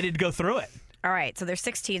I'm excited to go through it. All right, so there's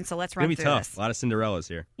 16, so let's run It's through going to be tough. this. A lot of Cinderellas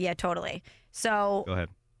here. Yeah, totally. So Go ahead.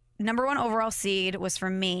 number 1 overall seed was for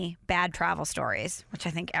me, Bad Travel Stories, which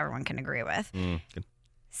I think everyone can agree with. Good.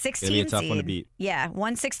 16 Gonna be a tough seed. one to beat. Yeah,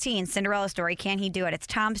 116, Cinderella Story, Can He Do It? It's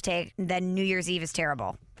Tom's take, then New Year's Eve is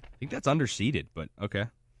terrible. I think that's underseeded, but okay.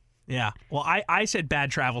 Yeah. Well, I said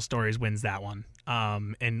Bad Travel Stories wins that one.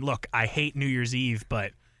 And look, I hate New Year's Eve,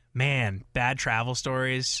 but man, Bad Travel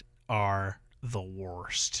Stories are the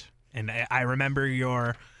worst. And I remember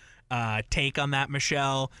your take on that,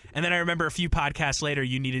 Michelle. And then I remember a few podcasts later,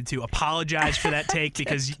 you needed to apologize for that take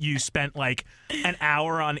because you spent like an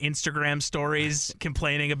hour on Instagram stories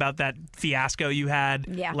complaining about that fiasco you had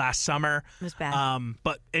last summer. It was bad.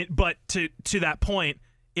 But to that point,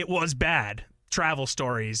 it was bad. Travel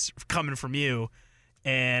Stories coming from you,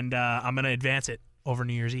 and I'm going to advance it over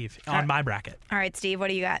New Year's Eve on my bracket. All right, Steve, what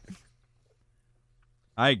do you got?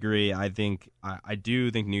 I agree. I think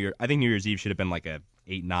New Year's Eve should have been like a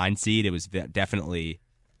 8-9 seed. It was definitely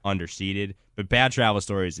underseeded. But Bad Travel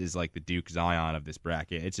Stories is like the Duke Zion of this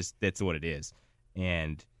bracket. It's just that's what it is.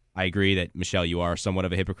 And I agree that, Michelle, you are somewhat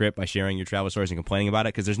of a hypocrite by sharing your travel stories and complaining about it,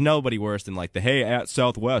 because there's nobody worse than like the, hey, at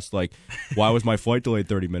Southwest, like, why was my flight delayed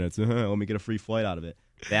 30 minutes? Let me get a free flight out of it.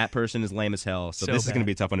 That person is lame as hell. So this is going to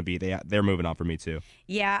be a tough one to beat. They're moving on for me, too.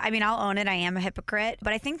 Yeah, I mean, I'll own it. I am a hypocrite.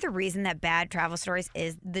 But I think the reason that Bad Travel Stories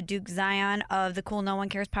is the Duke Zion of the cool No One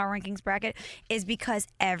Cares Power Rankings bracket is because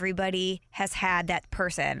everybody has had that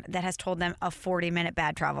person that has told them a 40-minute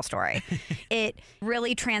bad travel story. It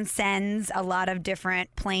really transcends a lot of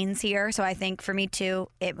different planes here. So I think for me, too,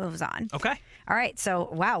 it moves on. Okay. All right. So,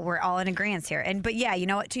 wow, we're all in agreement here. But yeah, you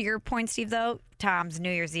know what? To your point, Steve, though, Tom's New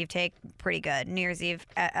Year's Eve take, pretty good. New Year's Eve,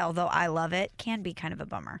 although I love it, can be kind of a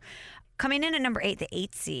bummer. Coming in at number 8, the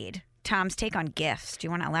 8th seed, Tom's take on gifts. Do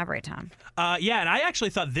you want to elaborate, Tom? Yeah, and I actually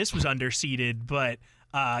thought this was underseeded, but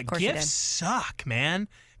gifts suck, man.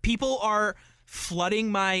 People are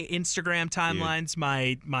flooding my Instagram timelines,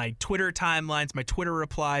 my Twitter timelines, my Twitter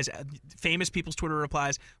replies, famous people's Twitter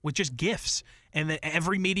replies with just gifs. And that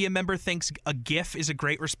every media member thinks a gif is a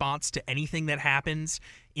great response to anything that happens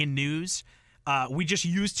in news. We just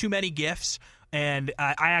use too many GIFs, and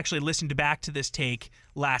I actually listened back to this take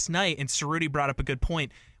last night, and Cerruti brought up a good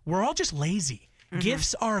point. We're all just lazy.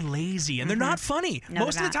 GIFs are lazy, and they're not funny. No,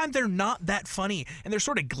 Most of the time, they're not that funny, and they're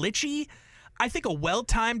sort of glitchy. I think a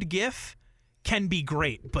well-timed GIF can be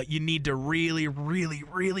great, but you need to really, really,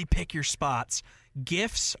 really pick your spots.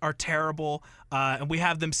 GIFs are terrible, and we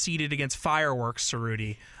have them seated against fireworks,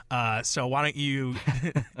 Cerruti. So why don't you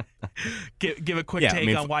give a quick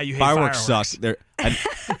take on why you hate fireworks? Suck.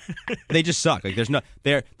 They just suck. Like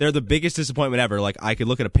they're the biggest disappointment ever. Like I could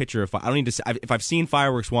look at a picture if I don't need to. If I've seen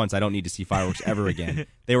fireworks once, I don't need to see fireworks ever again.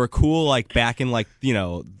 They were cool like back in like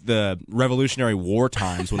the Revolutionary War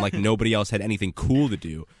times when like nobody else had anything cool to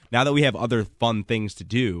do. Now that we have other fun things to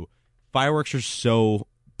do, fireworks are so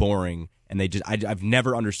boring. And I've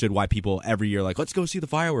never understood why people every year like, let's go see the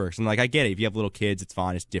fireworks. And like, I get it. If you have little kids, it's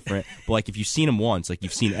fine. It's different. But like, if you've seen them once, like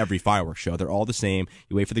you've seen every fireworks show, they're all the same.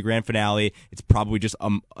 You wait for the grand finale. It's probably just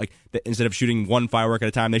instead of shooting one firework at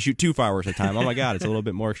a time, they shoot 2 fireworks at a time. Oh my God, it's a little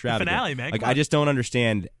bit more extravagant. Finale, man. Like I just don't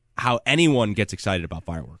understand how anyone gets excited about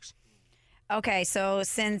fireworks. Okay, so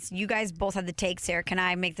since you guys both have the takes here, can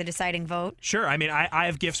I make the deciding vote? Sure. I mean, I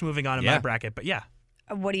have gifts moving on in my bracket, but yeah.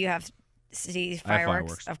 What do you have? Steve? I have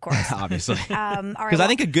Fireworks, of course. Obviously. All right, Because I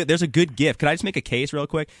think there's a good gift. Could I just make a case real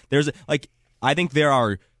quick? I think there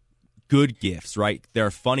are good gifts, right? There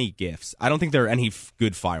are funny gifts. I don't think there are any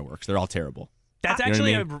good fireworks. They're all terrible. That's You know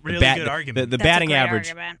actually what I mean? a really good argument. The That's batting a great average.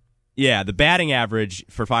 argument. Yeah, the batting average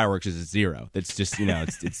for fireworks is 0. It's just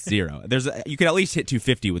it's 0. You could at least hit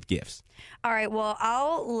 250 with gifts. All right, well,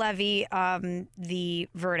 I'll levy the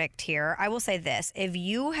verdict here. I will say this. If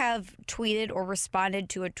you have tweeted or responded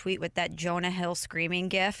to a tweet with that Jonah Hill screaming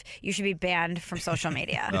gif, you should be banned from social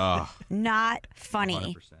media. Not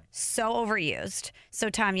funny. 100%. So overused. So,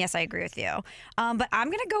 Tom, yes, I agree with you. But I'm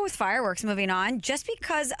going to go with fireworks moving on just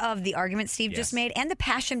because of the argument Steve just made and the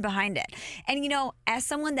passion behind it. And, as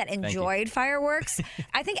someone that enjoyed fireworks,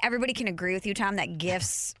 I think everybody can agree with you, Tom, that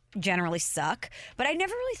gifts generally suck. But I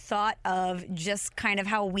never really thought of just kind of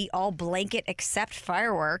how we all blanket accept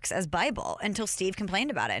fireworks as Bible until Steve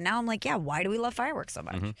complained about it. And now I'm like, yeah, why do we love fireworks so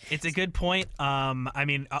much? Mm-hmm. It's a good point. I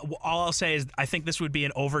mean, all I'll say is I think this would be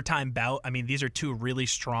an overtime bout. I mean, these are two really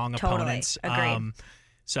strong opponents. Agreed.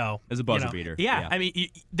 So As a buzzer beater. Yeah, I mean,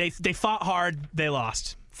 they fought hard. They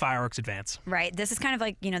lost. Fireworks advance. Right. This is kind of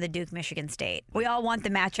like, the Duke Michigan State. We all want the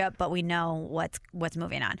matchup, but we know what's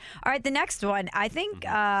moving on. All right, the next one. I think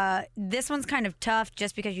this one's kind of tough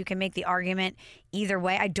just because you can make the argument either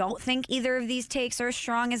way. I don't think either of these takes are as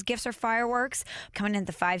strong as gifts or fireworks. Coming in at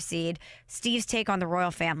the 5 seed, Steve's take on the royal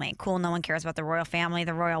family. Cool, no one cares about the royal family,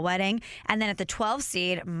 the royal wedding. And then at the 12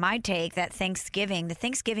 seed, my take that the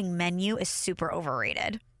Thanksgiving menu is super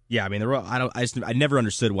overrated. Yeah, I mean, I never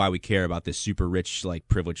understood why we care about this super rich,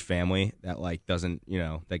 privileged family that doesn't,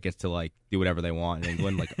 that gets to do whatever they want in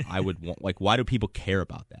England. I would want, why do people care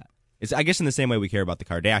about that? It's, I guess, in the same way we care about the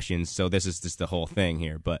Kardashians. So this is just the whole thing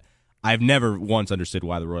here. But I've never once understood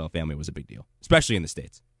why the royal family was a big deal, especially in the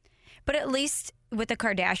States. But at least with the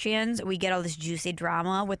Kardashians, we get all this juicy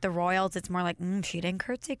drama. With the royals, it's more like, she didn't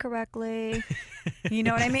curtsy correctly. You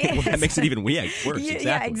know what I mean? Well, that makes it even worse. Exactly.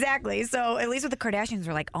 Yeah, exactly. So at least with the Kardashians,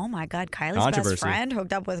 we're like, oh my God, Kylie's best friend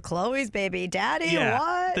hooked up with Khloe's baby daddy. Yeah.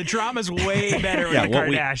 What? The drama's way better with the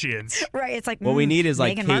Kardashians. Right. It's like, what we need is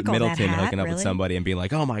Meghan Kate Markle, Middleton that hat, hooking up with somebody and being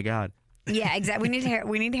like, oh my God. Yeah, exactly.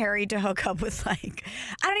 We need Harry to hook up with I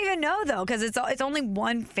don't even know though, because it's only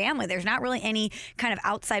one family. There's not really any kind of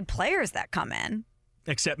outside players that come in.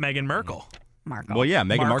 Except Meghan Markle. Well, yeah,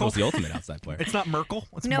 Meghan Markle's the ultimate outside player. It's not Merkel.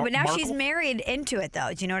 It's no, but now Markle? she's married into it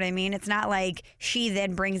though. Do you know what I mean? It's not like she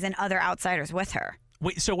then brings in other outsiders with her.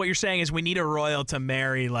 Wait, so what you're saying is we need a royal to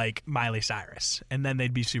marry Miley Cyrus, and then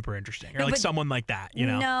they'd be super interesting, or someone like that,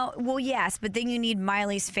 No, well, yes, but then you need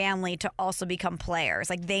Miley's family to also become players.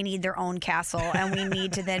 They need their own castle, and we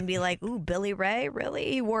need to then be like, ooh, Billy Ray,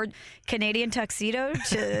 really? He wore Canadian tuxedo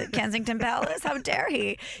to Kensington Palace? How dare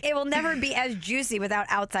he? It will never be as juicy without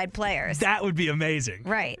outside players. That would be amazing.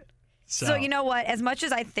 Right. So you know what? As much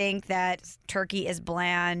as I think that turkey is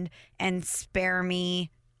bland and spare me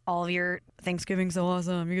all of your Thanksgiving's so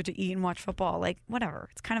awesome, you get to eat and watch football, whatever.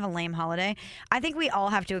 It's kind of a lame holiday. I think we all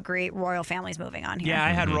have to agree royal family's moving on here. Yeah, I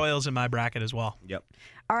had royals in my bracket as well. Yep.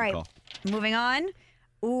 All right, moving on.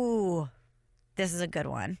 Ooh, this is a good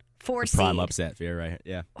one. 4 seed. Prime upset for you, right?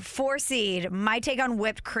 Yeah. 4 seed. My take on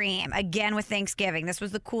whipped cream, again with Thanksgiving. This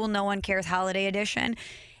was the cool No One Cares holiday edition.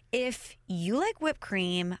 If you like whipped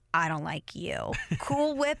cream, I don't like you.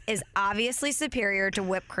 Cool Whip is obviously superior to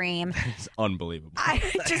whipped cream. It's unbelievable.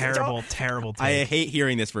 Terrible take. I hate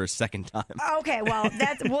hearing this for a second time. Okay, well,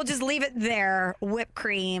 we'll just leave it there. Whipped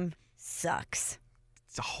cream sucks.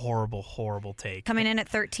 It's a horrible take. Coming in at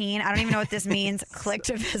 13. I don't even know what this means.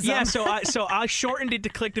 Collectivism. Yeah, so I shortened it to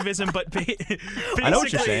collectivism, but basically, I know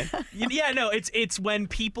what you're saying. Yeah, no, it's when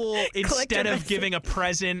people, instead of giving a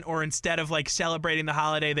present or instead of celebrating the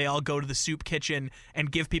holiday, they all go to the soup kitchen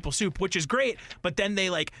and give people soup, which is great. But then they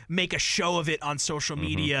make a show of it on social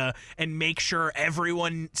media and make sure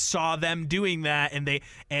everyone saw them doing that,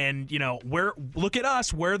 and look at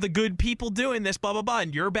us, we're the good people doing this, blah blah blah,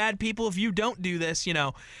 and you're bad people if you don't do this,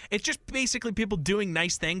 It's just basically people doing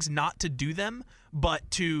nice things, not to do them, but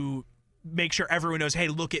to make sure everyone knows, hey,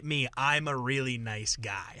 look at me, I'm a really nice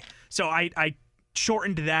guy. So I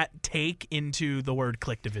shortened that take into the word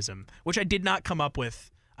collectivism, which I did not come up with.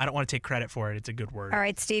 I don't want to take credit for it. It's a good word. All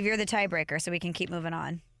right, Steve, you're the tiebreaker, so we can keep moving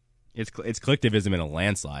on. It's collectivism in a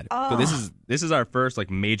landslide. Oh. So this is our first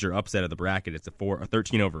major upset of the bracket. It's a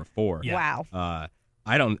 13 over a 4. Yeah. Wow.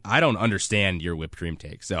 I don't understand your whipped cream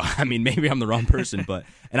take. So I mean, maybe I'm the wrong person,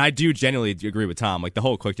 and I do genuinely agree with Tom. The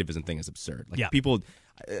whole collectivism thing is absurd. People,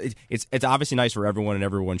 it's obviously nice for everyone, and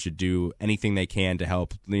everyone should do anything they can to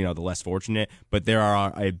help the less fortunate. But there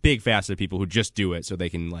are a big vast of people who just do it so they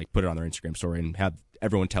can like put it on their Instagram story and have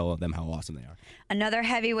everyone tell them how awesome they are. Another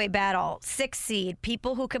heavyweight battle. 6 seed.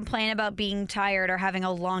 People who complain about being tired or having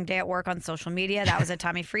a long day at work on social media. That was a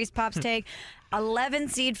Tommy FreezePops take. 11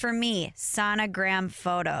 seed for me. Sonogram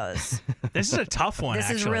photos. This is a tough one. This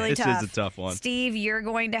actually. is really This tough. is a tough one. Steve, you're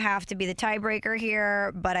going to have to be the tiebreaker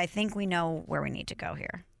here, but I think we know where we need to go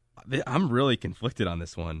here. I'm really conflicted on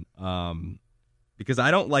this one because I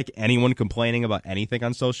don't like anyone complaining about anything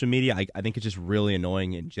on social media. I think it's just really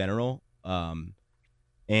annoying in general.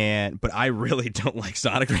 But I really don't like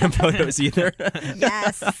sonogram photos either.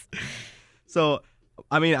 Yes. So,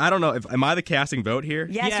 I mean, I don't know. Am I the casting vote here?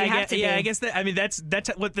 Yes, you have to be. I guess that's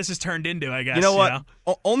what this has turned into, I guess. You know what?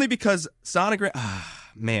 Only because sonogram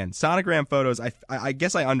photos, I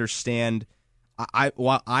guess I understand.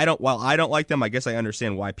 While I don't like them, I guess I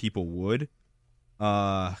understand why people would.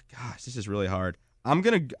 Gosh, this is really hard. I'm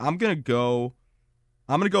gonna go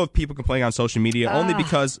with people complaining on social media only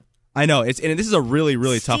because I know and this is a really,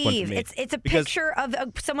 really tough one for me. It's a picture of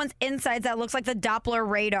someone's insides that looks like the Doppler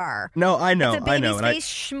radar. No, I know, It's a baby's and face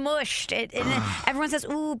smushed. And everyone says,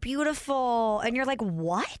 "Ooh, beautiful," and you're like,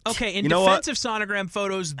 "What?" Okay, in You know defense of sonogram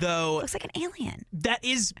photos, though, Looks like an alien. that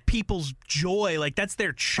is people's joy. Like that's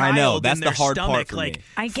their child. I know, that's in their the hard stomach. part for like, me.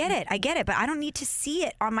 I get it, but I don't need to see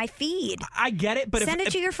it on my feed. I get it, but Send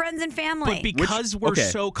it to your friends and family. But because we're okay.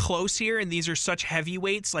 so close here, and these are such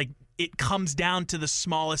heavyweights, like it comes down to the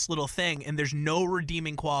smallest little thing, and there's no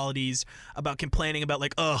redeeming qualities about complaining about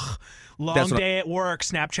like, long day at work,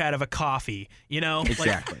 Snapchat of a coffee,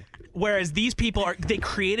 Exactly. Whereas these people they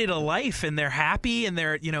created a life and they're happy and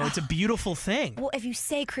they're, it's a beautiful thing. Well, if you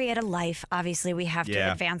say create a life, obviously we have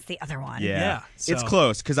to advance the other one. Yeah, it's so-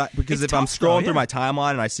 close because It's if I'm tough, though, scrolling yeah. through my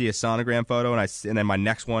timeline and I see a sonogram photo and then my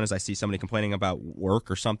next one is I see somebody complaining about work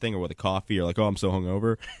or something or with a coffee or like, oh, I'm so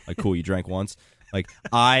hungover. Like, cool, you drank once. Like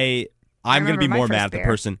I'm going to be remember my more first mad at the beer.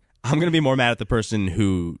 person. I'm going to be more mad at the person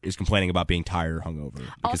who is complaining about being tired or hungover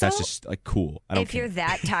because that's Also, just like cool. I don't If care. you're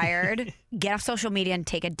that tired, get off social media and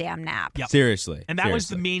take a damn nap. Yep. Seriously. And that was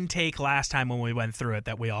the seriously. mean take last time when we went through it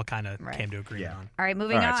that we all kind of came to agree on. All right,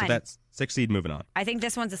 moving All right, on. so that's 6 seed. Moving on. I think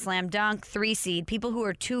this one's a slam dunk. 3 seed. People who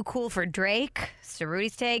are too cool for Drake,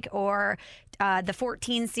 Cerruti's take, or the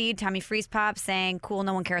 14 seed, Tommy FreezePops saying, cool,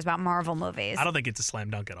 no one cares about Marvel movies. I don't think it's a slam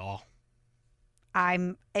dunk at all.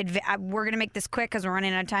 We're going to make this quick because we're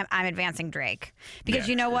running out of time. I'm advancing Drake. Because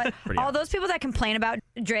you know what? Pretty All obvious. those people that complain about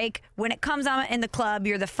Drake, when it comes on in the club,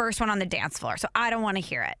 you're the first one on the dance floor. So I don't want to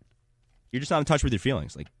hear it. You're just not in touch with your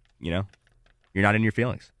feelings. Like, you're not in your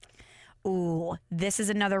feelings. Ooh, this is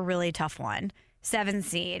another really tough one. 7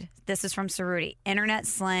 seed. This is from Cerruti. Internet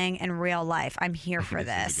slang and real life. I'm here for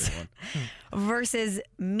This is a this. good one. Versus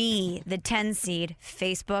me, the 10 seed.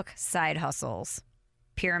 Facebook side hustles.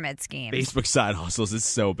 Pyramid schemes. Facebook side hustles is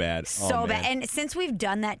so bad. So Oh, bad. man. And since we've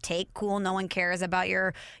done that take, cool, no one cares about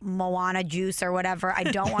your Moana juice or whatever. I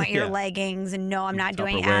don't want your Yeah. leggings. And no, I'm not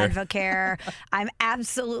doing Tupperware. Advocare. I'm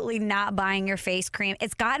absolutely not buying your face cream.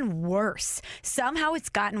 It's gotten worse. Somehow it's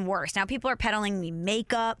gotten worse. Now people are peddling me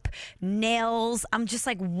makeup, nails. I'm just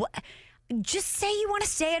like, what? Just say you want to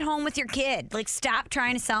stay at home with your kid. Like, stop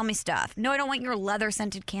trying to sell me stuff. No, I don't want your leather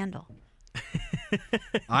scented candle.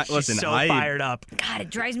 Listen, She's so fired up. God, it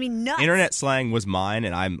drives me nuts. internet slang was mine,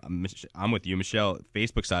 and I'm with you, Michelle.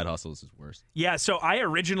 Facebook side hustles is worse. Yeah, so I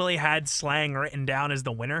originally had slang written down as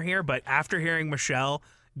the winner here, but after hearing Michelle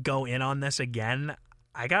go in on this again,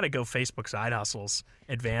 I got to go Facebook side hustles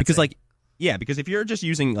advancing. Because if you're just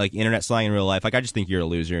using like internet slang in real life, like I just think you're a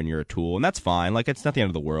loser and you're a tool, and that's fine. Like it's not the end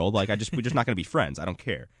of the world. Like we're just not going to be friends. I don't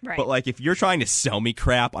care. Right. But like if you're trying to sell me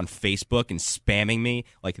crap on Facebook and spamming me,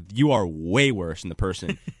 like you are way worse than the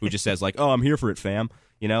person who just says like, "Oh, I'm here for it, fam."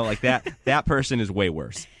 Like that person is way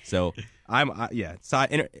worse. So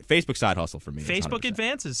Facebook side hustle for me. Facebook 100%.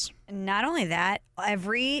 advances. Not only that,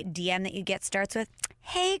 every DM that you get starts with,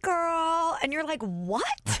 "Hey, girl," and you're like, "What?"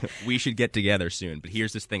 We should get together soon. But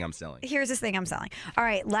here's this thing I'm selling. Here's this thing I'm selling. All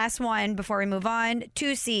right, last one before we move on.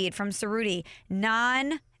 2 seed from Cerruti.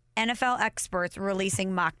 Non-NFL experts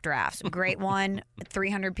releasing mock drafts. Great one.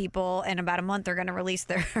 300 people in about a month are going to release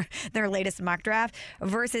their latest mock draft.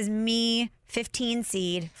 Versus me, 15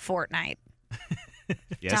 seed, Fortnite.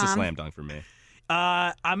 Yeah, it's a Tom? slam dunk for me.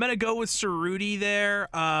 I'm going to go with Cerruti there,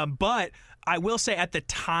 but I will say at the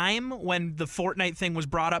time when the Fortnite thing was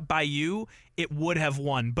brought up by you, it would have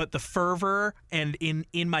won. But the fervor and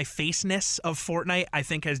in my faceness of Fortnite, I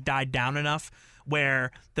think has died down enough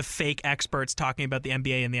where the fake experts talking about the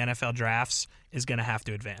NBA and the NFL drafts is going to have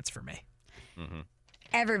to advance for me.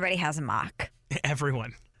 Everybody has a mock.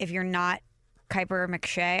 Everyone. If you're not Kuiper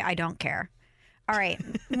McShay, I don't care. All right,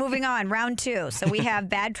 moving on. Round 2. So we have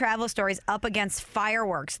bad travel stories up against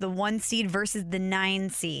fireworks, the 1 seed versus the 9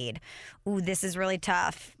 seed. Ooh, this is really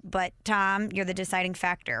tough. But Tom, you're the deciding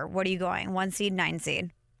factor. What are you going? 1 seed, 9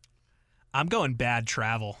 seed? I'm going bad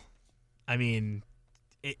travel. I mean,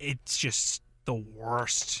 it's just the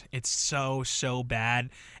worst. It's so bad.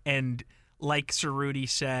 And like Cerruti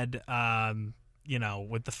said,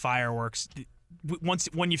 with the fireworks,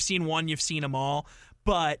 when you've seen one, you've seen them all.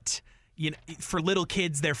 But for little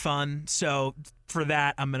kids, they're fun. So for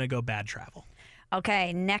that, I'm going to go bad travel.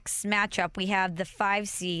 Okay, next matchup, we have the 5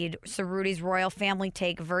 seed, Cerruti's Royal Family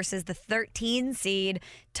Take, versus the 13 seed,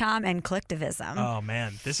 Tom and Collectivism. Oh,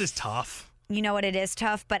 man, this is tough. You know what? It is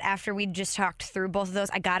tough, but after we just talked through both of those,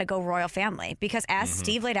 I got to go Royal Family. Because as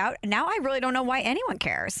Steve laid out, now I really don't know why anyone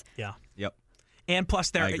cares. Yeah. Yep. And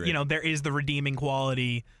plus, there is the redeeming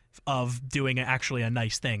quality of doing actually a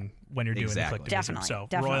nice thing when you're doing the collectivism.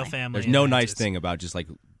 Definitely. Royal Family. There's no nice thing about just like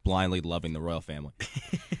blindly loving the royal family.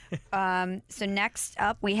 So next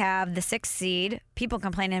up, we have the 6 seed, people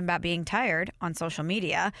complaining about being tired on social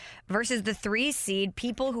media, versus the 3 seed,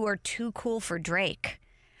 people who are too cool for Drake.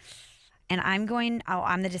 And I'm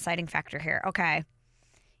the deciding factor here. Okay.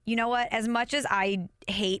 You know what? As much as I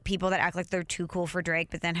hate people that act like they're too cool for Drake,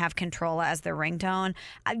 but then have Controlla as their ringtone,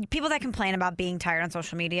 people that complain about being tired on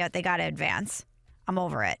social media, they got to advance. I'm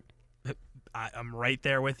over it. I'm right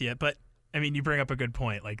there with you. But, I mean, you bring up a good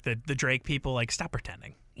point. Like, the Drake people, like, stop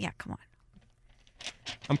pretending. Yeah, come on.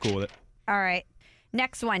 I'm cool with it. All right.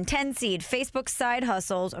 Next one, 10 seed, Facebook Side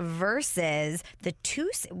Hustles versus the 2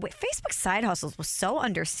 seed. Facebook Side Hustles was so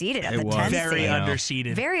underseeded at the 10 seed. Very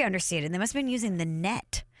underseeded. Very underseeded. They must have been using the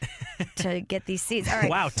net to get these seeds. All right.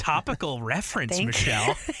 Wow, topical reference,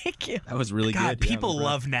 Michelle. Thank you. That was really God, good. people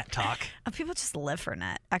love net talk. People just live for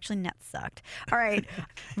net. Actually, net sucked. All right.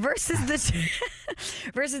 versus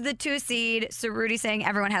the 2 seed, Cerruti saying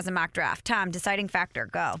everyone has a mock draft. Tom, deciding factor,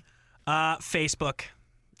 go. Facebook.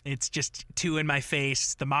 It's just too in my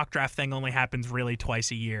face. The mock draft thing only happens really twice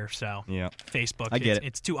a year, so yeah. Facebook. I get it.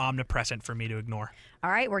 It's too omnipresent for me to ignore. All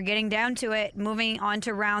right, we're getting down to it. Moving on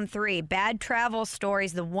to round 3. Bad travel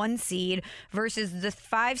stories, the 1 seed versus the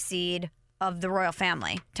 5 seed of the royal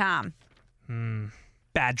family. Tom.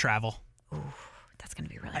 Bad travel. Ooh, that's going to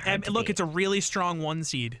be really hard to look, beat. it's a really strong 1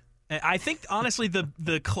 seed. I think, honestly,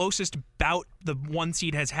 the closest bout the 1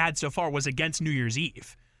 seed has had so far was against New Year's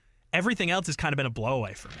Eve. Everything else has kind of been a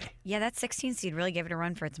blowaway for me. Yeah, that 16 seed really gave it a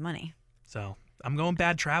run for its money. So I'm going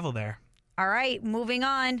bad travel there. All right, moving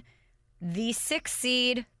on. The 6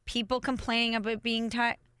 seed, people complaining about being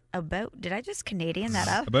tired. Did I just Canadian that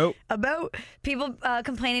up? About people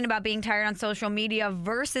complaining about being tired on social media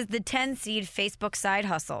versus the 10 seed, Facebook Side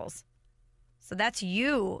Hustles. So that's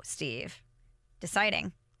you, Steve,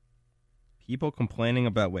 deciding. People complaining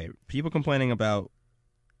about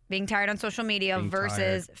being tired on social media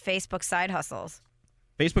versus Facebook Side Hustles.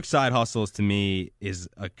 Facebook Side Hustles, to me, is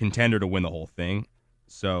a contender to win the whole thing.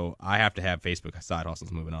 So I have to have Facebook Side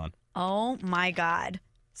Hustles moving on. Oh, my God.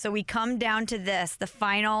 So we come down to this, the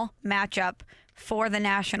final matchup for the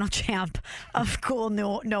national champ of Cool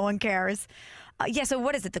No One Cares. So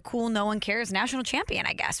what is it? The Cool No One Cares national champion,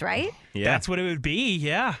 I guess, right? Yeah. That's what it would be,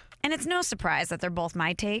 yeah. And it's no surprise that they're both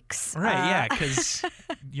my takes. Right, yeah, because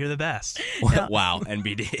you're the best. Wow,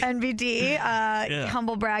 NBD. NBD,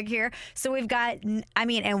 humble brag here. So we've got,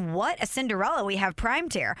 and what a Cinderella we have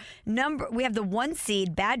primed here. We have the 1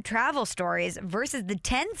 seed, Bad Travel Stories, versus the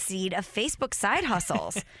 10 seed of Facebook Side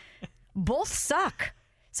Hustles. Both suck.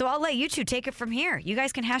 So I'll let you two take it from here. You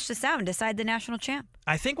guys can hash this out and decide the national champ.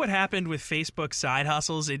 I think what happened with Facebook Side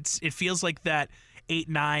Hustles, it feels like that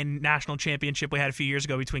 8-9 national championship we had a few years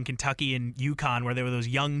ago between Kentucky and UConn, where there were those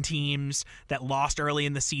young teams that lost early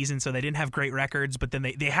in the season, so they didn't have great records, but then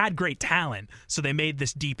they had great talent, so they made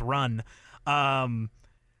this deep run.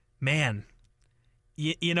 Man,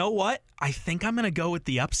 you know what? I think I'm going to go with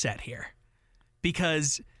the upset here,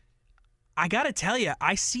 because I got to tell you,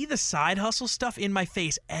 I see the side hustle stuff in my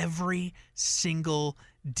face every single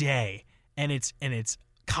day, and it's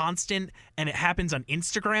constant, and it happens on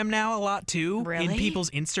Instagram now a lot too. Really? In people's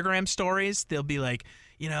Instagram stories, they'll be like,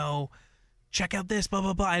 check out this, blah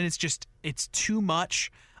blah blah, and it's too much.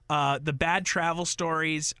 The bad travel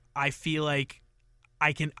stories, I feel like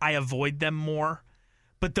I avoid them more,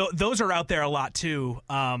 but those are out there a lot too.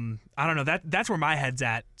 I don't know, that's where my head's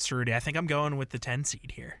at, Cerruti. I think I'm going with the 10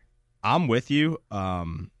 seed here. I'm with you.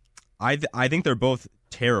 I think they're both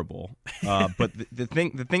terrible. But the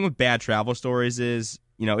thing with bad travel stories is,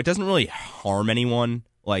 it doesn't really harm anyone.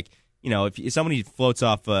 Like, if somebody floats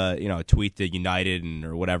off, a tweet to United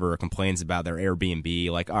or whatever, or complains about their Airbnb,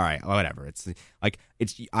 like, all right, whatever. It's like,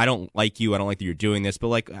 I don't like you. I don't like that you're doing this, but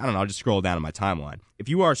like, I don't know. I'll just scroll down on my timeline. If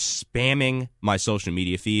you are spamming my social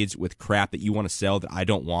media feeds with crap that you want to sell that I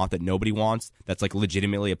don't want, that nobody wants, that's like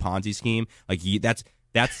legitimately a Ponzi scheme, like that's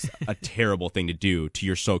a terrible thing to do to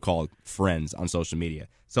your so-called friends on social media.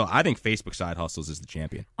 So I think Facebook Side Hustles is the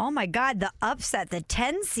champion. Oh, my God. The upset, the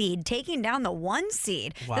 10 seed taking down the 1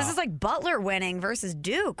 seed. Wow. This is like Butler winning versus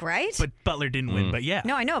Duke, right? But Butler didn't win, but yeah.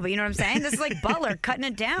 No, I know, but you know what I'm saying? This is like Butler cutting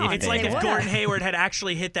it down. It's like if would've. Gordon Hayward had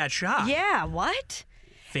actually hit that shot. Yeah, what?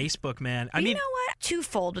 Facebook, man. You know what?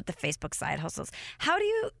 Twofold with the Facebook Side Hustles. How do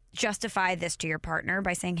you justify this to your partner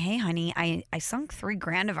by saying, hey, honey, I sunk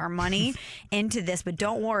 $3,000 of our money into this, but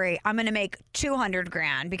don't worry, I'm going to make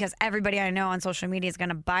 $200,000 because everybody I know on social media is going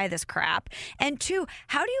to buy this crap. And 2,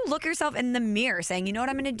 how do you look yourself in the mirror saying, you know what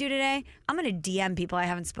I'm going to do today? I'm going to DM people I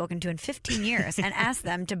haven't spoken to in 15 years and ask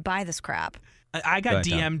them to buy this crap. I got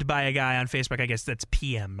DM'd by a guy on Facebook. I guess that's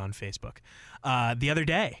PM on Facebook. The other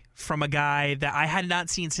day from a guy that I had not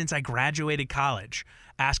seen since I graduated college,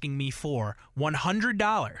 asking me for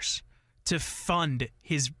 $100 to fund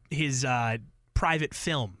his private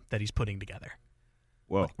film that he's putting together.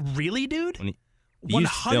 Whoa. Really, dude?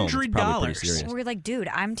 $100. We're like, dude,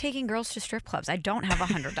 I'm taking girls to strip clubs. I don't have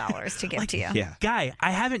 $100 to give to you. Yeah. Guy,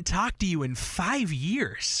 I haven't talked to you in 5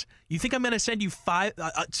 years. You think I'm going to send you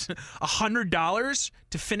 $100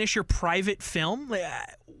 to finish your private film? Like,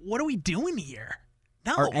 what are we doing here?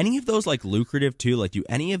 No. Are any of those like lucrative too? Like, do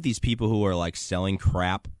any of these people who are like selling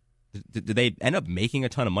crap, do they end up making a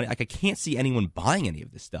ton of money? Like, I can't see anyone buying any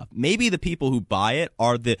of this stuff. Maybe the people who buy it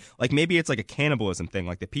are maybe it's like a cannibalism thing.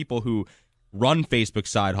 Like the people who run Facebook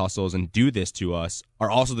Side Hustles and do this to us are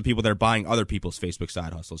also the people that are buying other people's Facebook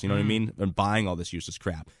Side Hustles. You know what I mean? They're buying all this useless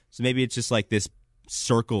crap. So maybe it's just like this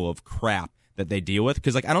circle of crap that they deal with.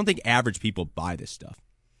 Because like, I don't think average people buy this stuff.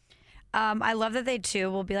 I love that they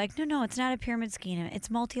too will be like, no, it's not a pyramid scheme. It's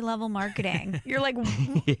multi-level marketing. You're like,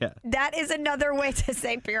 yeah. That is another way to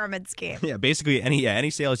say pyramid scheme. Yeah, basically any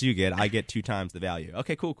sales you get, I get 2 times the value.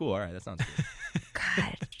 Okay, cool. All right, that sounds good.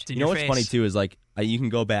 God. You know what's funny too is like you can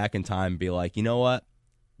go back in time and be like, you know what?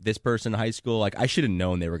 This person in high school, like I should have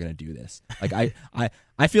known they were going to do this. Like I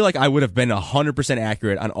feel like I would have been 100%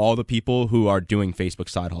 accurate on all the people who are doing Facebook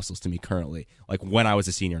Side Hustles to me currently. Like when I was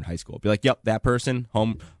a senior in high school, be like, yep, that person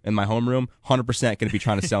home in my homeroom, 100% going to be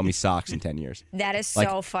trying to sell me socks in 10 years. That is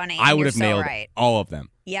so funny. I would have so nailed right. all of them.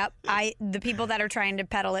 Yep. The people that are trying to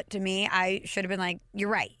peddle it to me, I should have been like, you're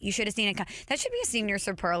right. You should have seen it. That should be a senior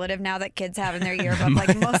superlative now that kids have in their yearbook,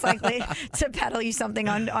 like most likely to peddle you something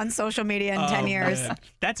on social media in 10 years. Man.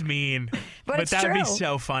 That's mean. But it's that true. would be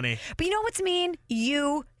so funny. But you know what's mean?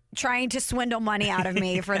 You trying to swindle money out of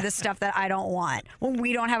me for this stuff that I don't want when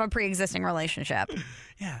we don't have a pre-existing relationship.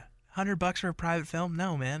 Yeah. $100 for a private film?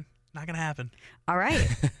 No, man. Not going to happen. All right.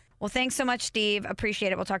 Well, thanks so much, Steve.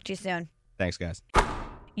 Appreciate it. We'll talk to you soon. Thanks, guys.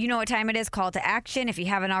 You know what time it is. Call to action. If you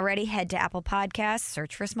haven't already, head to Apple Podcasts,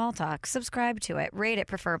 search for Small Talk, subscribe to it, rate it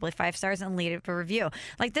preferably 5 stars, and leave it a review.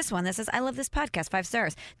 Like this one that says, I love this podcast, 5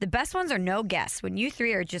 stars. The best ones are no guests, when you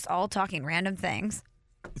 3 are just all talking random things.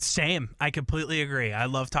 Same. I completely agree. I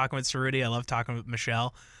love talking with Cerruti. I love talking with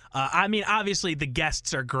Michelle. I mean, obviously the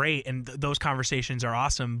guests are great and those conversations are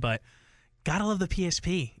awesome, but gotta love the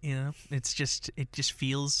PSP. You know, it just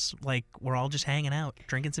feels like we're all just hanging out,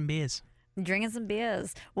 drinking some beers. Drinking some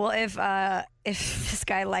beers. Well, if this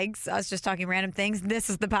guy likes us just talking random things, this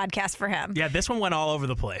is the podcast for him. Yeah, this one went all over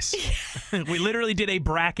the place. We literally did a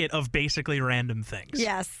bracket of basically random things.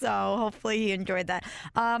 Yes, so hopefully he enjoyed that.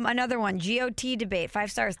 Another one, GOT debate,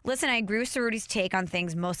 5 stars. Listen, I agree with Cerruti's take on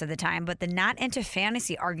things most of the time, but the not into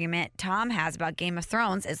fantasy argument Tom has about Game of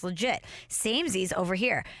Thrones is legit. Samesies over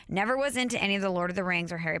here. Never was into any of the Lord of the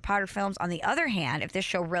Rings or Harry Potter films. On the other hand, if this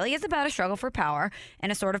show really is about a struggle for power in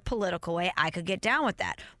a sort of political way, I could get down with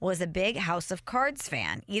that. Was a big House of Cards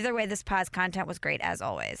fan. Either way, this pod's content was great as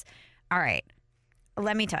always. All right.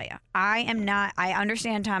 Let me tell you, I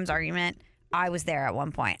understand Tom's argument. I was there at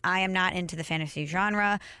one point. I am not into the fantasy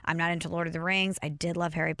genre. I'm not into Lord of the Rings. I did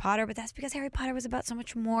love Harry Potter, but that's because Harry Potter was about so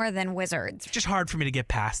much more than wizards. It's just hard for me to get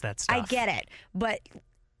past that stuff. I get it. But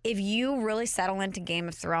if you really settle into Game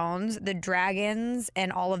of Thrones, the dragons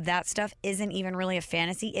and all of that stuff isn't even really a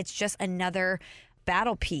fantasy. It's just another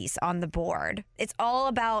battle piece on the board. It's all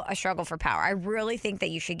about a struggle for power. I really think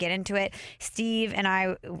that you should get into it. Steve and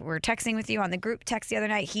I were texting with you on the group text the other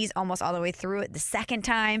night. He's almost all the way through it the second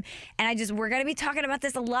time. And we're going to be talking about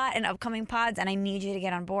this a lot in upcoming pods, and I need you to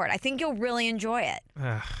get on board. I think you'll really enjoy it.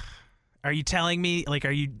 Are you telling me, like,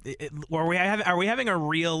 are we having a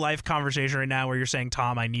real life conversation right now where you're saying,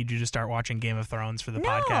 Tom, I need you to start watching Game of Thrones for the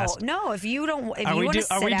podcast? No, if you want to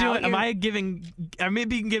sit out, am I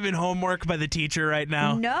being given homework by the teacher right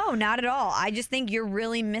now? No, not at all. I just think you're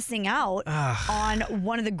really missing out on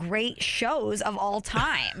one of the great shows of all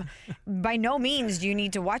time. By no means do you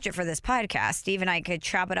need to watch it for this podcast. Steve and I could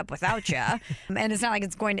chop it up without you. And it's not like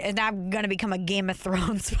it's not going to become a Game of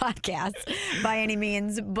Thrones podcast by any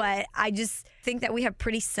means, but I just think that we have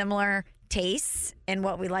pretty similar tastes in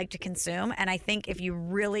what we like to consume. And I think if you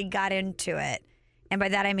really got into it, and by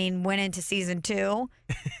that I mean went into season 2,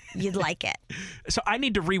 you'd like it. So I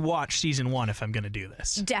need to rewatch season 1 if I'm going to do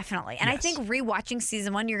this. Definitely. And yes. I think rewatching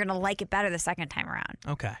season 1, you're going to like it better the second time around.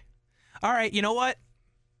 Okay. All right. You know what?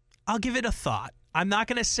 I'll give it a thought. I'm not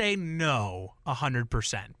going to say no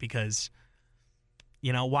 100% because,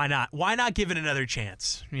 why not? Why not give it another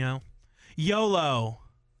chance? YOLO.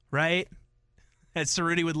 Right? As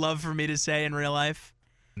Cerruti would love for me to say in real life.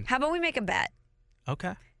 How about we make a bet?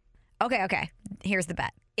 Okay. Okay. Here's the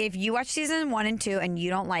bet. If you watch season 1 and 2 and you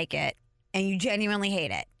don't like it, and you genuinely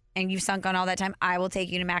hate it, and you've sunk on all that time, I will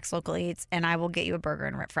take you to Max Local Eats, and I will get you a burger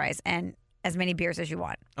and rip fries, and as many beers as you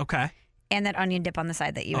want. Okay. And that onion dip on the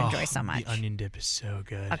side that you enjoy so much. The onion dip is so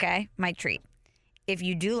good. Okay? My treat. If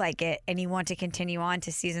you do like it, and you want to continue on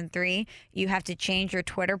to season 3, you have to change your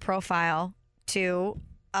Twitter profile to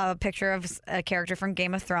a picture of a character from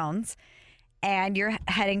Game of Thrones and your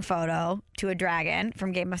heading photo to a dragon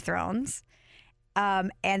from Game of Thrones.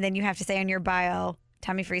 And then you have to say on your bio,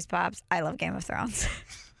 Tommy FreezePops, I love Game of Thrones.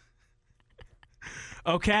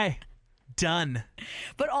 Okay. Done.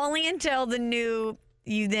 But only until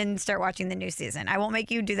you then start watching the new season. I won't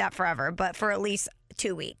make you do that forever, but for at least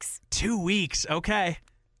 2 weeks. 2 weeks. Okay.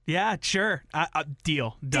 Yeah, sure.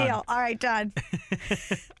 Deal. Done. Deal. All right, done.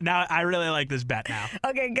 Now, I really like this bet now.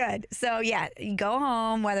 Okay, good. So, yeah, you go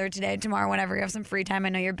home, whether today, tomorrow, whenever you have some free time. I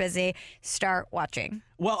know you're busy. Start watching.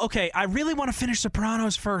 Well, okay. I really want to finish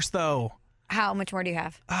Sopranos first, though. How much more do you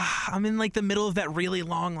have? I'm in, the middle of that really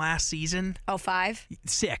long last season. Oh, 5?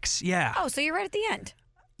 6, yeah. Oh, so you're right at the end.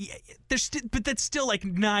 Yeah, but that's still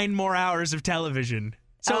 9 more hours of television.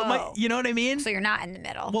 So, you know what I mean? So you're not in the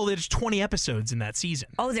middle. Well, there's 20 episodes in that season.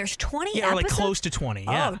 Oh, there's 20 episodes? Yeah, or close to 20,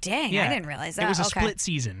 yeah. Oh, dang. Yeah. I didn't realize that. It was a split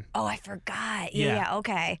season. Oh, I forgot. Yeah,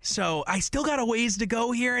 okay. So I still got a ways to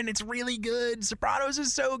go here, and it's really good. Sopranos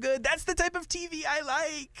is so good. That's the type of TV I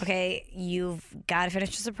like. Okay, you've got to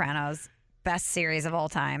finish The Sopranos. Best series of all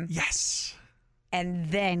time. Yes.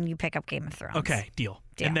 And then you pick up Game of Thrones. Okay, deal.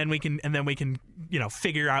 And then we can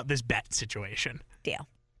figure out this bet situation. Deal.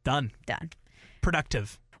 Done.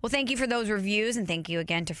 Productive. Well, thank you for those reviews, and thank you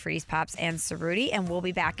again to FreezePops and Cerruti, and we'll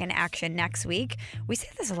be back in action next week. We say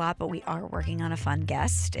this a lot, but we are working on a fun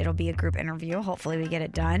guest. It'll be a group interview. Hopefully we get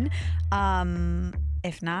it done.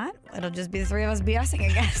 If not, it'll just be the 3 of us BSing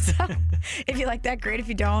again. So if you like that, great. If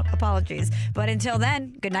you don't, apologies. But until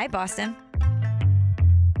then, good night, Boston.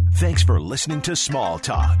 Thanks for listening to Small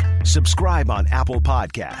Talk. Subscribe on Apple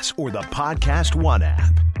Podcasts or the Podcast One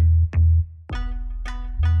app.